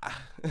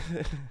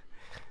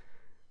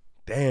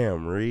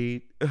 Damn,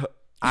 Reed.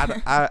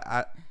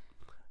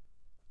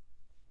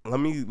 Let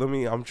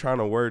me. I'm trying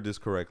to word this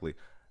correctly.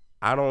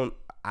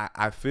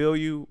 I feel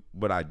you,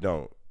 but I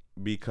don't,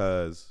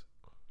 because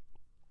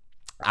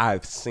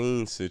I've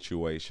seen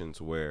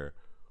situations where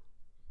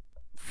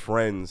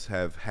friends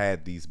have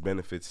had these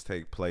benefits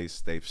take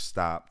place. They've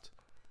stopped.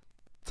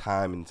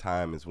 Time and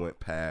time has went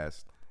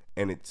past.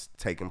 And it's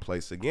taking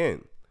place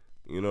again.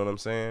 You know what I'm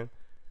saying?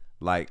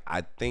 I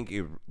think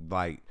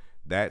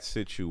that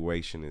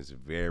situation is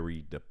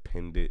very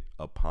dependent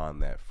upon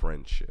that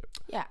friendship.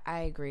 Yeah,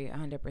 I agree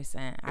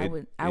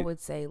 100%. I would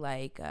say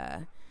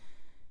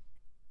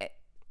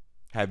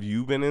have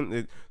you been in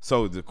it?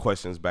 So the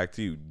question's back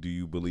to you. Do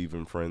you believe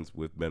in friends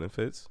with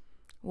benefits?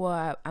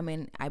 Well,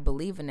 I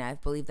believe in that. I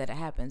believe that it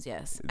happens,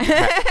 yes.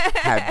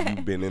 Have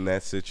you been in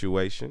that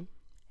situation?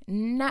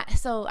 Not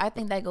so. I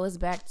think that goes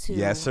back to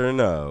yes or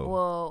no.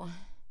 Well,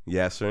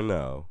 yes or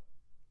no.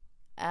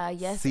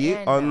 Yes. Sí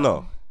and or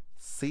no.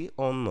 Sí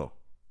or no.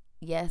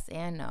 Yes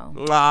and no.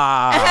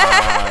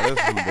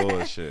 That's some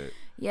bullshit.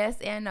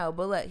 Yes and no.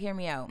 But look, hear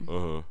me out.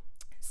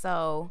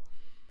 So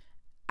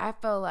I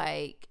feel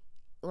like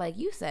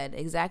you said,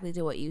 exactly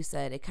to what you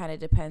said, it kind of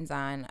depends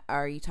on,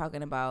 are you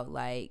talking about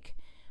like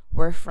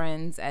we're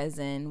friends as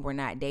in we're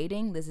not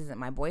dating? This isn't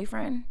my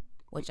boyfriend,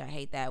 which I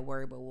hate that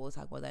word, but we'll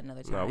talk about that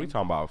another time. No, we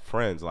talking about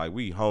friends. Like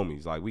we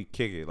homies. Like we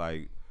kick it.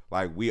 Like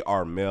we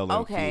are male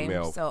and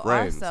female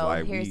friends. So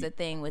like here's the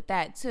thing with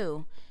that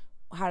too.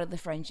 How did the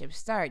friendship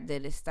start?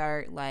 Did it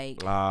start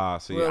like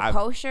real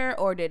kosher,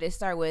 or did it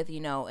start with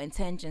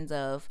intentions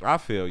of I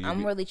feel you.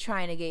 I'm really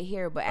trying to get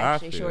here, but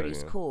actually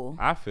shorty's cool.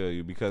 I feel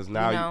you because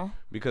now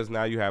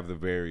now you have the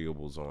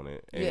variables on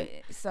it, and,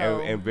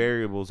 and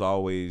variables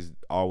always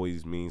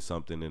mean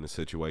something in a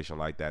situation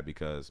like that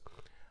because.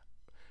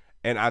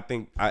 And I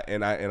think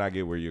I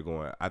get where you're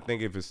going. I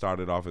think if it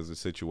started off as a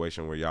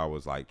situation where y'all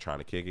was like trying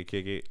to kick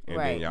it, and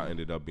then y'all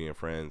ended up being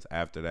friends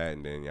after that,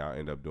 and then y'all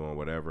end up doing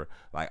whatever.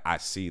 Like I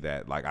see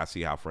that. Like I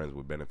see how friends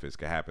with benefits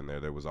could happen there.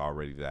 There was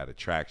already that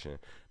attraction.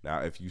 Now,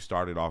 if you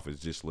started off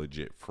as just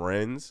legit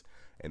friends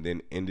and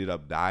then ended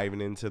up diving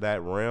into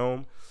that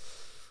realm,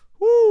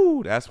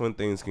 woo, that's when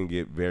things can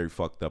get very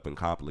fucked up and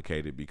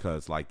complicated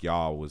because like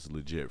y'all was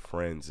legit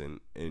friends and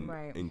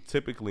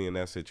typically in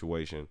that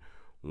situation.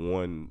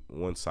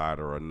 One side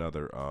or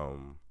another,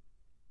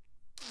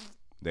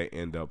 they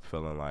end up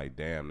feeling like,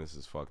 damn, this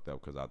is fucked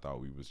up because I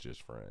thought we was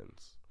just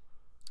friends.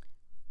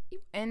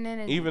 And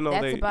then even though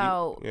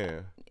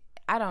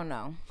I don't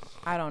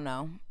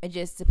know. It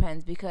just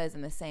depends because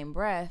in the same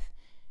breath,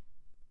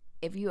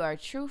 if you are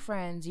true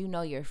friends, you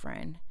know your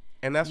friend.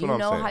 And that's what I'm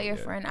saying. You know how your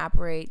friend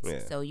operates. Yeah.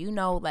 So you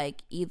know,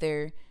 like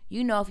either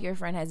you know if your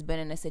friend has been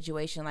in a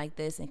situation like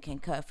this and can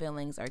cut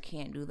feelings or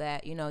can't do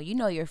that. You know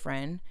your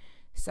friend.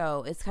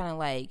 So it's kind of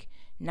like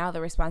now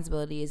the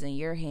responsibility is in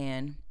your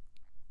hand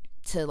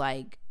to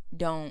like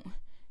don't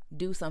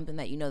do something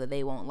that you know that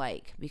they won't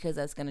like because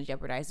that's going to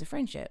jeopardize the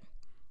friendship.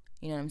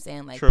 You know what I'm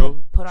saying? Like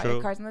put all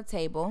your cards on the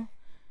table,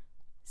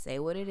 say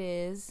what it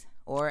is,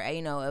 or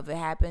if it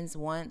happens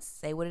once,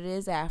 say what it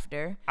is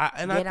after.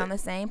 Get on the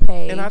same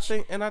page. And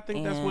I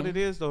think that's what it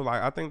is though.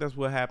 Like I think that's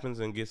what happens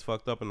and gets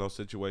fucked up in those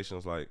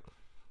situations. Like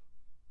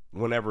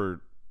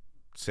whenever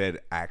said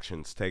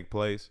actions take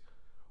place.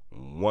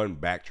 One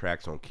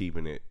backtracks on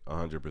keeping it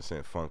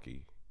 100%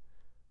 funky.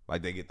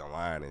 Like they get the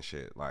line and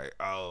shit. Like,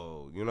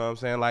 oh, you know what I'm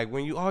saying? Like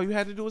when all you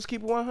had to do was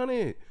keep it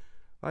 100.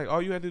 Like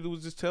all you had to do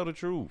was just tell the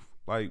truth.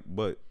 Like,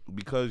 but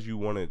because you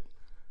wanted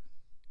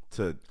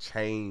to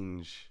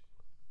change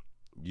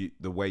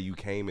the way you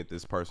came at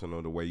this person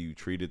or the way you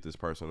treated this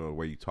person or the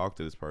way you talked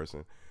to this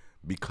person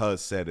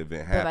because said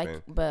event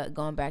happened. But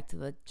going back to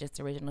the just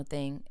original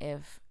thing,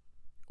 if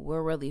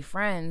we're really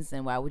friends,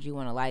 then why would you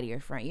want to lie to your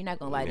friend? You're not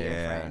gonna lie to your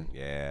friend.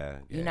 Yeah.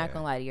 You're not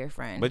gonna lie to your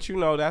friend. But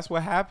that's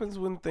what happens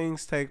when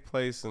things take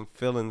place and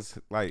feelings.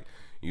 Like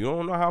you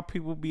don't know how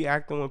people be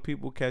acting when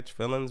people catch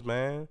feelings,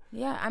 man.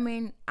 Yeah, I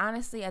mean,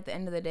 honestly, at the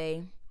end of the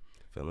day,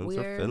 feelings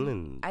are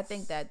feelings. I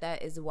think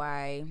that is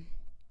why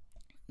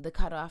the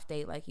cutoff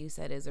date, like you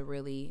said, is a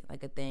really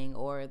like a thing,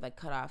 or like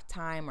cutoff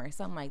time or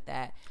something like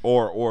that.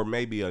 Or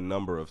maybe a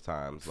number of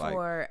times,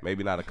 like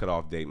maybe not a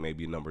cutoff date,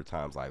 maybe a number of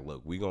times. Like,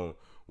 look, we gonna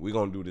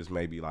do this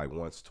maybe like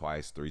once,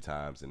 twice, 3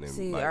 times, and then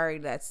see, already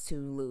that's too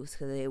loose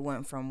because it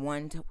went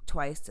from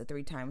twice to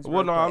 3 times.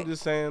 Well, no, I'm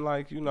just saying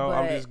like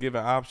I'm just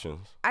giving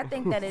options. I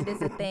think that it is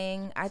a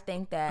thing. I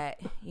think that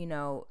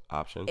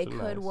options. It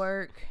could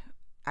work.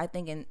 I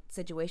think in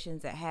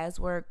situations it has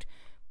worked,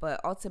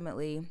 but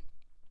ultimately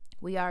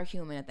we are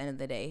human at the end of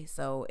the day,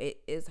 so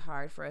it is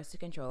hard for us to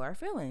control our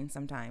feelings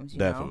sometimes.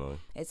 Definitely.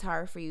 It's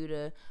hard for you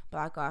to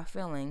block off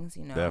feelings.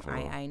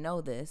 Definitely. I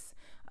know this.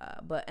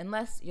 But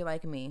unless you're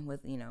like me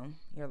with,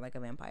 you're like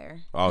a vampire.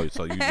 Oh,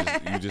 so you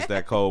just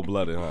that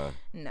cold-blooded, huh?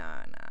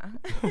 Nah.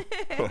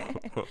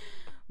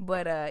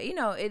 But,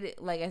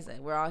 it like I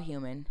said, we're all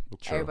human.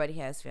 True. Everybody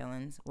has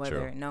feelings,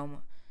 whether no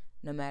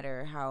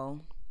matter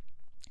how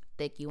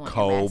thick you want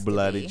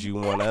cold-blooded you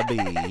want to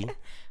be.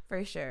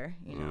 For sure,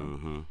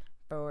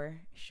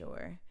 For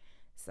sure.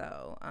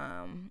 So,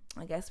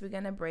 I guess we're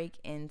going to break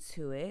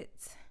into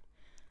it.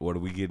 What are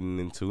we getting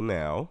into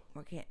now?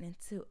 We're getting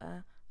into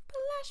a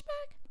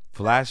flashback.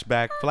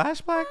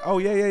 Flashback. Oh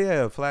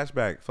yeah.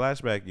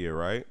 Flashback year,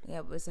 right?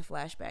 Yeah, but it's a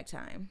flashback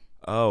time.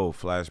 Oh,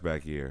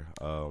 flashback year.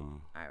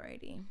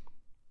 Alrighty.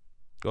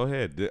 Go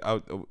ahead.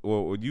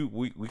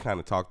 We kind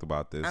of talked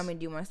about this. I mean,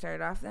 do you want to start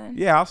it off then?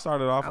 Yeah, I'll start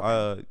it off.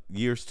 Okay.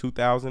 Years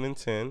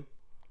 2010.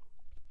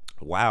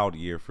 Wild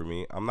year for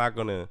me. I'm not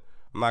gonna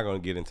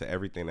get into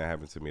everything that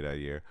happened to me that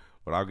year,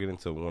 but I'll get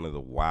into one of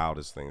the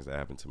wildest things that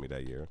happened to me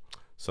that year.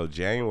 So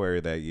January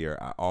that year,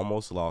 I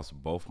almost lost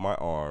both my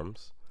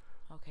arms.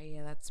 Okay,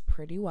 yeah, that's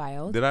pretty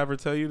wild. Did I ever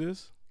tell you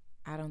this?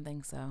 I don't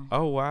think so.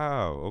 Oh,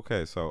 wow.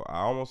 Okay, so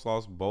I almost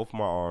lost both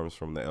my arms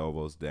from the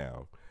elbows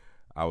down.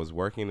 I was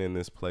working in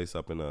this place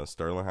up in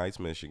Sterling Heights,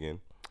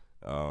 Michigan.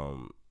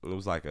 It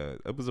was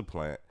a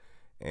plant,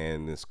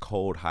 and this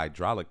cold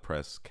hydraulic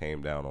press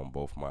came down on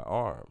both my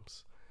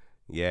arms.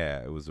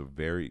 Yeah, it was a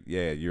very,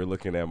 you're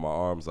looking at my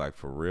arms like,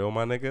 for real,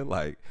 my nigga?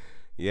 Like,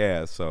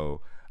 yeah,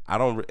 so I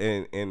don't,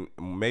 and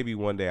maybe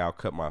one day I'll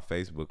cut my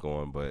Facebook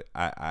on, but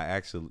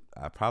I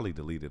probably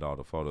deleted all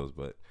the photos,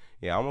 but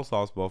yeah, I almost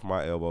lost both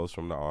my elbows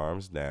from the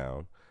arms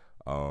down.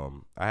 I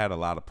had a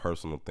lot of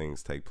personal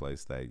things take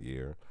place that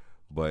year,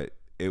 but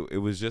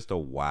it was just a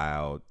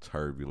wild,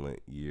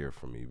 turbulent year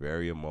for me.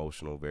 Very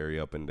emotional, very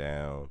up and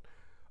down.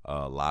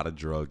 A lot of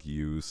drug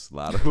use, a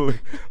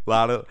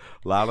lot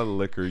of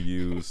liquor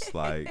use.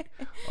 Like,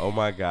 oh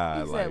my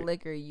God, you like said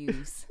liquor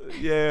use.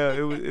 Yeah,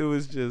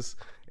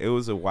 it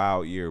was a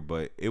wild year,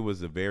 but it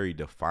was a very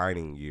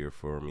defining year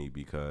for me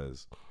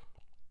because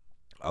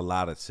a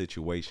lot of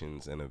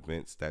situations and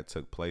events that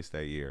took place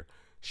that year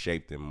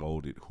shaped and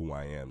molded who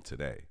I am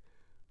today.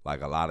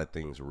 Like, a lot of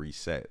things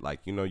reset.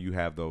 Like, you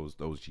have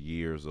those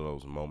years or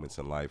those moments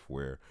in life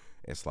where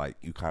it's like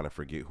you kind of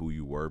forget who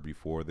you were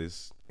before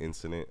this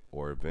incident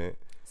or event.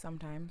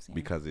 Sometimes. Yeah.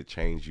 Because it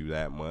changed you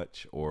that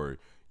much, or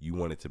you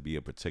want it to be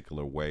a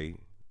particular way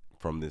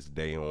from this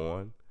day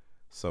on.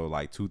 So,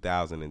 like,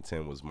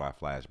 2010 was my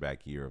flashback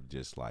year of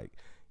just like,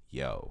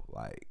 yo,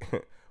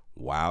 like,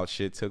 wild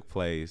shit took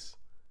place.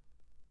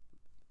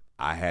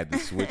 I had to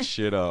switch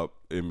shit up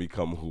and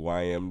become who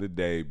I am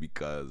today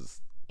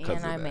because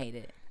and I made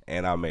it.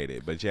 And I made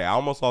it. But yeah, I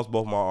almost lost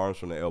both my arms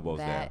from the elbows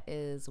down. That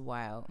is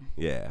wild.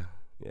 Yeah.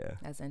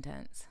 That's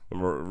intense.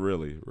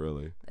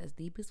 Really. That's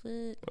deep as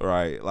fuck.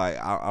 Right. Like,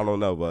 I don't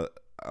know, but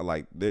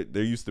like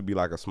there used to be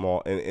like a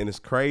small, and it's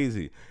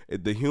crazy.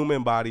 The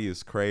human body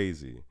is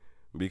crazy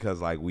because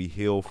like we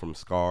heal from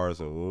scars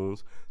and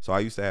wounds. So I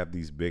used to have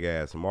these big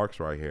ass marks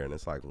right here, and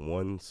it's like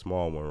one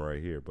small one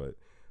right here, but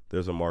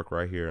there's a mark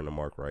right here and a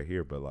mark right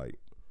here. But like,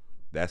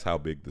 that's how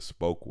big the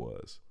spoke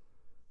was.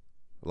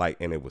 Like,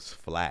 and it was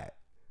flat.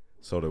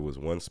 So there was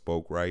one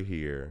spoke right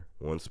here,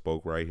 one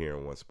spoke right here,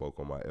 and one spoke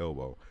on my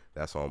elbow.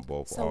 That's on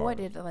both arms. So what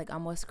did it, like,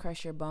 almost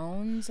crush your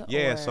bones?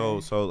 Yeah,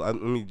 or? so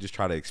let me just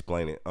try to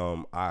explain it.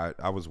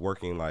 I was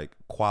working like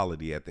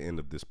quality at the end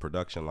of this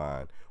production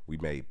line. We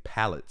made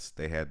pallets.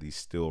 They had these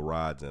steel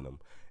rods in them,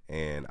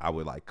 and I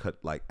would like cut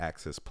like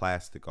excess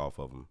plastic off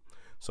of them.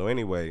 So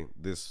anyway,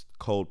 this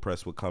cold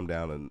press would come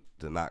down and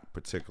to knock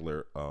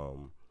particular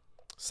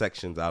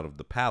sections out of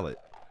the pallet.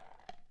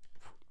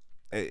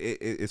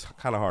 It's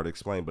kind of hard to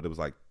explain, but it was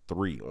like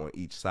 3 on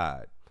each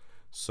side.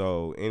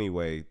 So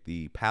anyway,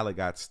 the pallet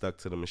got stuck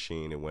to the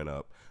machine. It went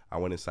up. I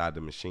went inside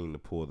the machine to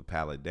pull the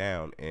pallet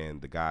down,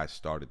 and the guy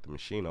started the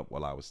machine up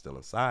while I was still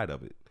inside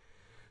of it.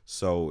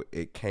 So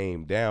it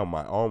came down.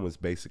 My arm was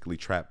basically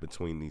trapped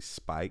between these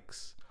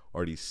spikes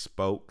or these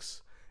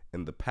spokes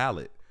and the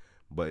pallet.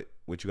 But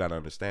what you got to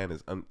understand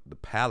is the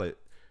pallet,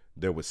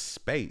 there was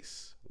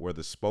space where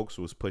the spokes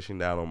was pushing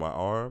down on my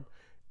arm.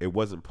 It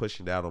wasn't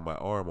pushing down on my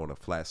arm on a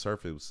flat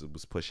surface. It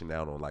was pushing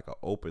down on like an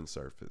open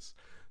surface.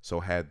 So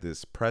had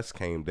this press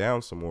came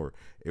down some more,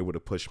 it would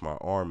have pushed my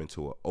arm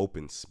into an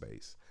open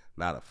space,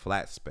 not a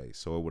flat space.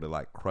 So it would have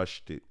like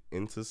crushed it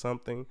into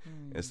something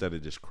instead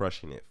of just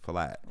crushing it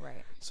flat.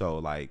 Right. So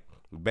like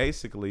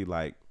basically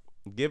like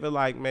give it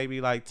like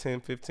maybe like 10,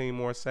 15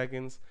 more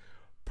seconds,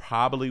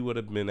 probably would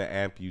have been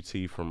an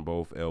amputee from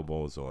both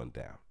elbows on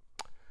down.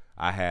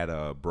 I had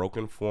a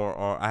broken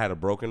forearm. I had a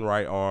broken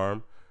right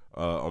arm.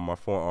 On my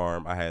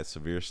forearm, I had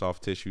severe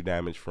soft tissue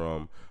damage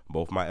from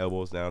both my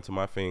elbows down to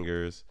my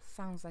fingers.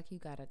 Sounds like you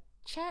got a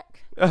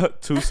check.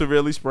 2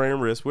 severely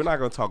sprained wrists. We're not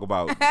going to talk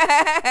about.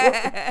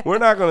 We're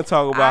not going to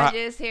talk about. I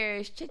just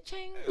hear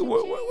cha-ching.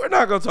 We're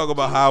not going to talk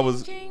about how I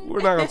was.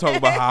 We're not going to talk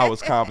about how I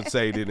was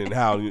compensated and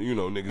how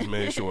niggas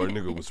made sure a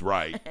nigga was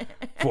right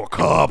for a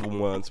couple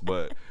months,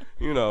 but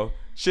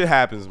shit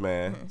happens,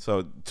 man. Mm-hmm.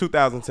 So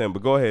 2010,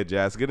 but go ahead,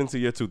 Jazz. Get into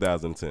your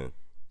 2010.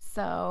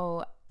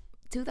 So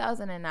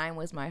 2009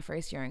 was my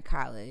first year in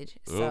college.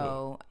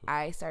 So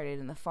I started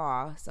in the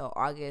fall, so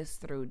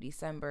August through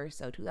December.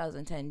 So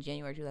 2010,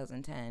 January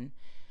 2010,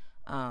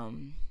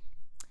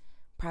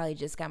 probably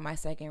just got my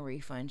second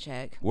refund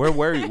check. Where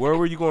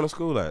were you going to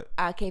school at?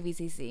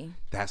 KVCC.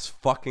 That's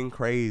fucking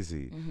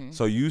crazy. Mm-hmm.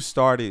 So you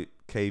started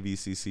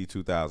KVCC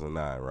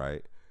 2009,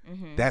 right?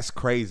 Mm-hmm. That's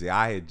crazy.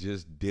 I had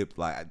just dipped.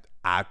 Like,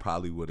 I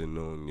probably would have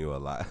known you a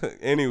lot.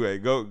 Anyway,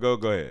 go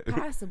ahead.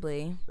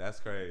 Possibly. That's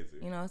crazy.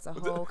 It's a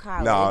whole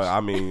college. No, I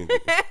mean,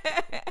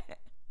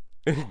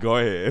 go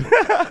ahead.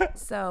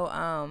 So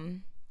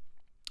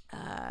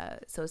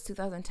it's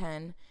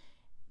 2010,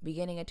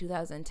 beginning of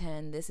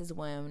 2010. This is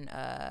when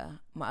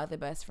my other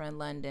best friend,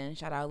 London,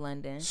 shout out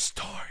London.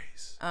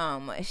 Stories.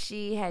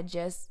 She had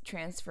just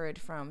transferred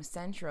from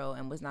Central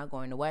and was now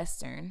going to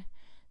Western.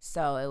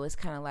 So it was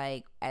kind of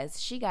like,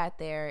 as she got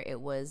there,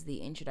 it was the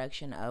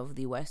introduction of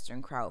the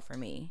Western crowd for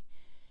me.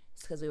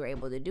 It's because we were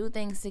able to do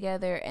things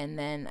together. And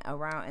then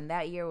and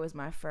that year was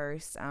my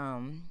first,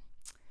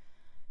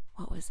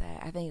 what was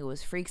that? I think it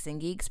was Freaks and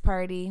Geeks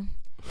party.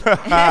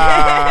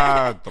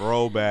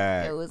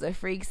 Throwback. It was a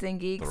Freaks and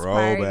Geeks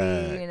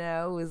party. You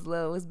know, it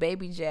was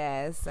baby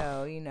jazz.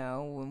 So, you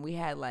know, when we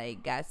had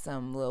like got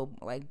some little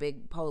like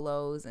big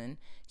polos and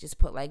just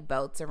put like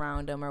belts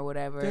around them or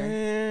whatever.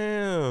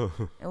 Damn.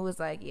 It was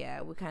like,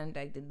 yeah, we kind of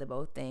like did the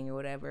both thing or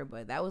whatever.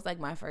 But that was like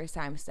my first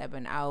time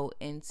stepping out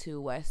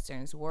into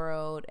Western's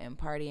world and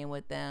partying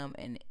with them,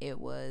 and it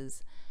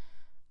was.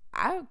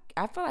 I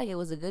feel like it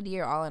was a good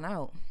year all in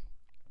out.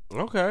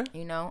 Okay.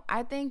 You know,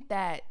 I think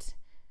that.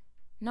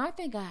 No, I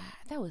think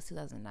that was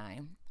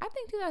 2009. I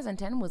think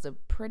 2010 was a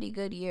pretty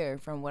good year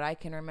from what I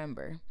can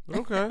remember.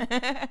 Okay.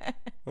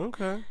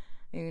 Okay.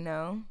 You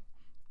know?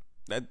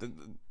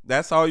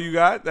 That's all you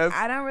got?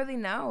 I don't really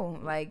know.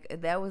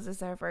 Like, that was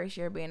just our first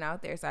year being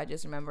out there, so I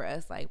just remember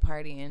us, like,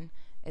 partying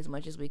as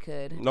much as we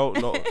could. No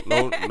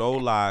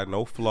lie,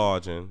 no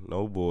flogging,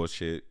 no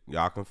bullshit.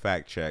 Y'all can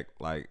fact check.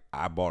 Like,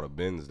 I bought a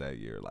Benz that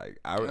year. Like,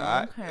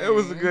 it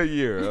was a good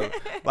year.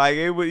 Like,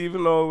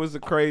 even though it was a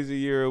crazy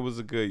year, it was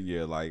a good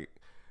year. Like,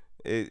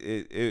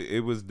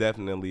 it was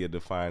definitely a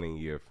defining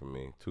year for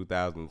me.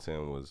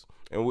 2010 was,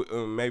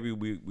 and maybe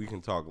we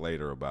can talk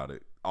later about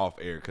it off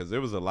air, because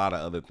there was a lot of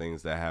other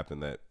things that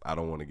happened that I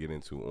don't want to get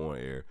into on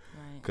air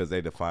because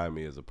they define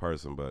me as a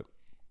person. But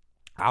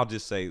I'll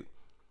just say,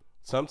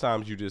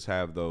 sometimes you just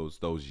have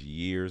those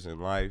years in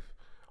life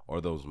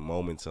or those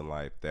moments in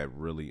life that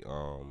really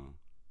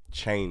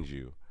change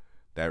you.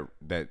 That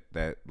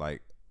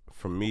like,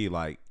 for me,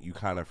 like, you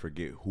kind of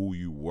forget who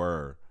you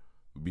were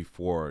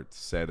before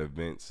said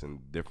events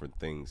and different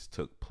things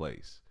took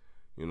place.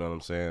 You know what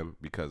I'm saying?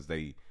 Because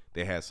they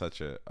had such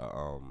a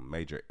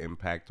major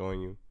impact on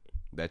you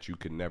that you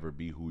could never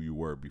be who you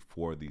were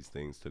before these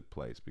things took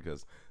place,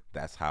 because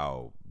that's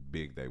how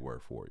big they were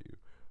for you,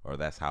 or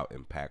that's how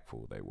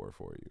impactful they were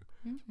for you.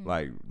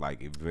 Mm-hmm.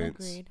 Like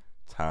events, Agreed.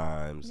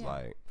 Times, yeah,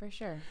 like, for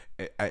sure.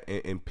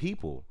 And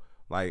people,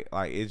 like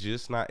it's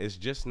just not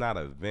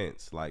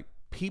events. Like,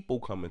 people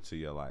come into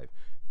your life,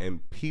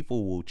 and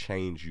people will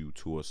change you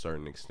to a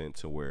certain extent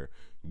to where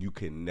you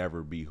can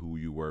never be who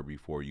you were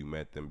before you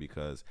met them,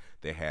 because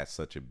they had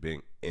such a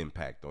big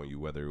impact on you,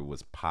 whether it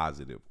was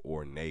positive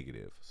or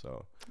negative.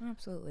 So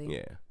absolutely,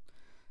 yeah.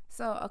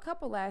 So a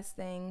couple last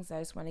things I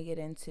just want to get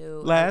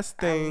into. Last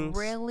things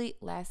of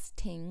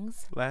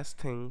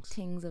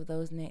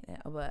those.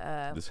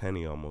 But this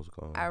Henny almost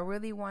gone. I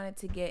really wanted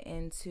to get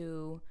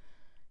into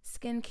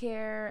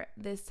skincare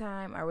this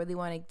time. I really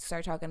want to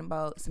start talking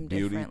about some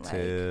different beauty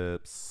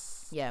tips.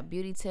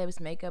 Beauty tips,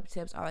 makeup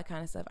tips, all that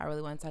kind of stuff. I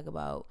really want to talk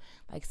about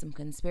like some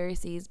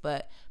conspiracies,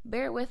 but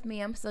bear with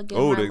me. I'm still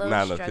getting my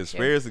little structure.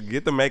 Conspiracy.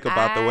 Get the makeup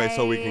out the way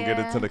so we can get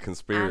into the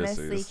conspiracies.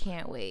 Honestly,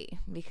 can't wait,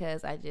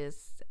 because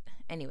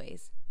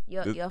anyways,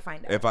 you'll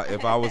find out. If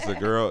I was a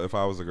girl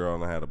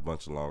and I had a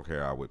bunch of long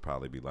hair, I would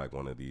probably be like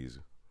one of these.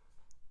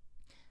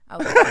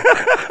 Okay. So,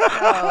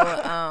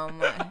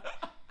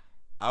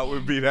 I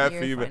would be that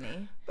female.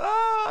 Funny.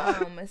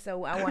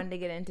 So I wanted to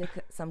get into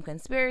some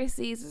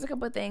conspiracies. There's a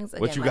couple of things.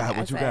 Again, what you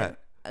got?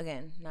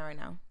 Again, not right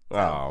now. So,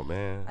 oh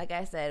man. Like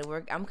I said,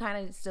 I'm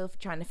kind of still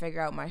trying to figure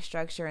out my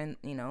structure and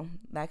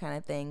that kind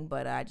of thing.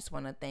 But I just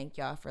want to thank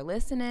y'all for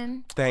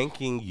listening.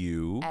 Thanking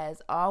you.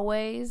 As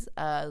always,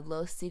 a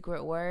little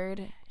secret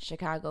word: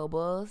 Chicago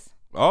Bulls.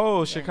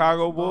 Oh,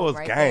 Chicago Bulls,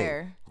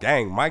 right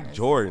gang, Mike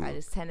Jordan. I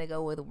just tend to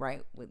go with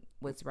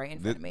what's right in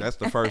front of me. That's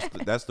the first.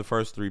 That's the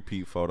first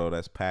three-peat photo.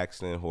 That's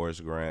Paxton, Horace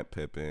Grant,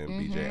 Pippen,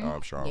 B.J.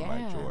 Armstrong,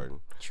 Mike Jordan.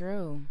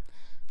 True.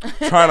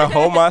 Trying to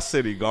hold my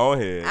city. Go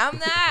ahead. I'm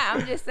not.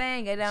 I'm just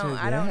saying. I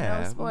don't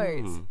know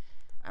sports.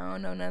 I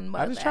don't know nothing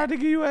about. I just tried to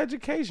give you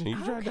education.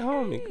 You tried to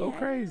hold me. Go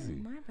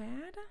crazy. My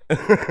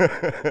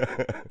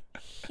bad.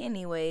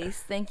 Anyways,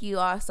 thank you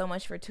all so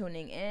much for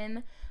tuning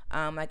in.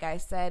 Like I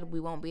said, we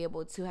won't be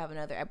able to have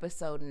another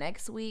episode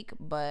next week,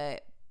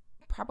 but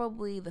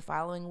probably the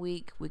following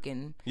week we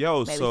can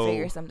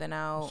figure something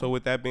out. So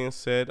with that being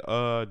said,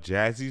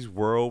 Jazzy's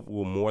World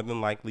will more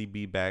than likely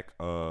be back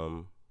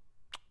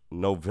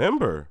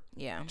November.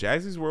 Yeah.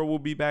 Jazzy's World will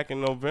be back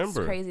in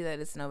November. It's crazy that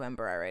it's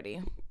November already.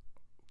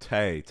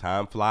 Hey,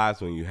 time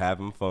flies when you're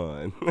having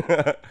fun.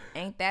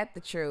 Ain't that the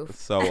truth?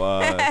 So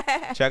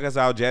check us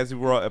out, Jazzy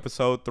World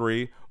episode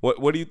 3.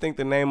 What do you think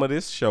the name of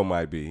this show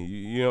might be?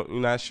 You're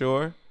not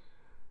sure?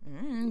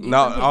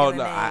 No.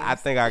 I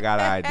think I got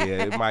an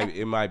idea.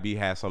 It might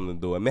have something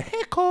to do with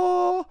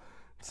Mexico,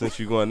 since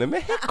you're going to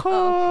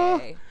Mexico.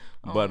 Okay.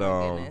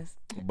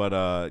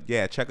 But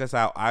yeah, check us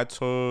out: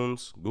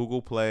 iTunes,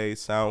 Google Play,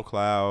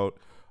 SoundCloud,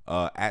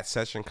 at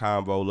Session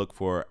Convo. Look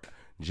for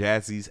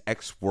Jazzy's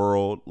X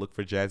World. Look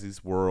for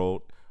Jazzy's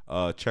World.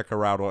 Check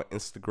her out on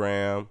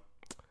Instagram,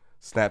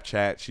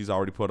 Snapchat. She's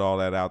already put all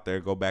that out there.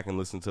 Go back and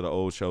listen to the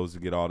old shows to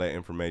get all that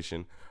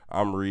information.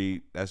 I'm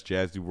Reed. That's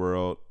Jazzy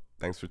World.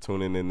 Thanks for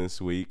tuning in this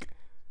week.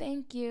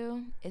 Thank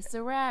you. It's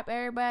a wrap,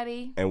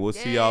 everybody. And we'll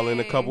see y'all in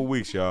a couple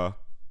weeks, y'all.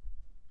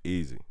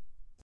 Easy.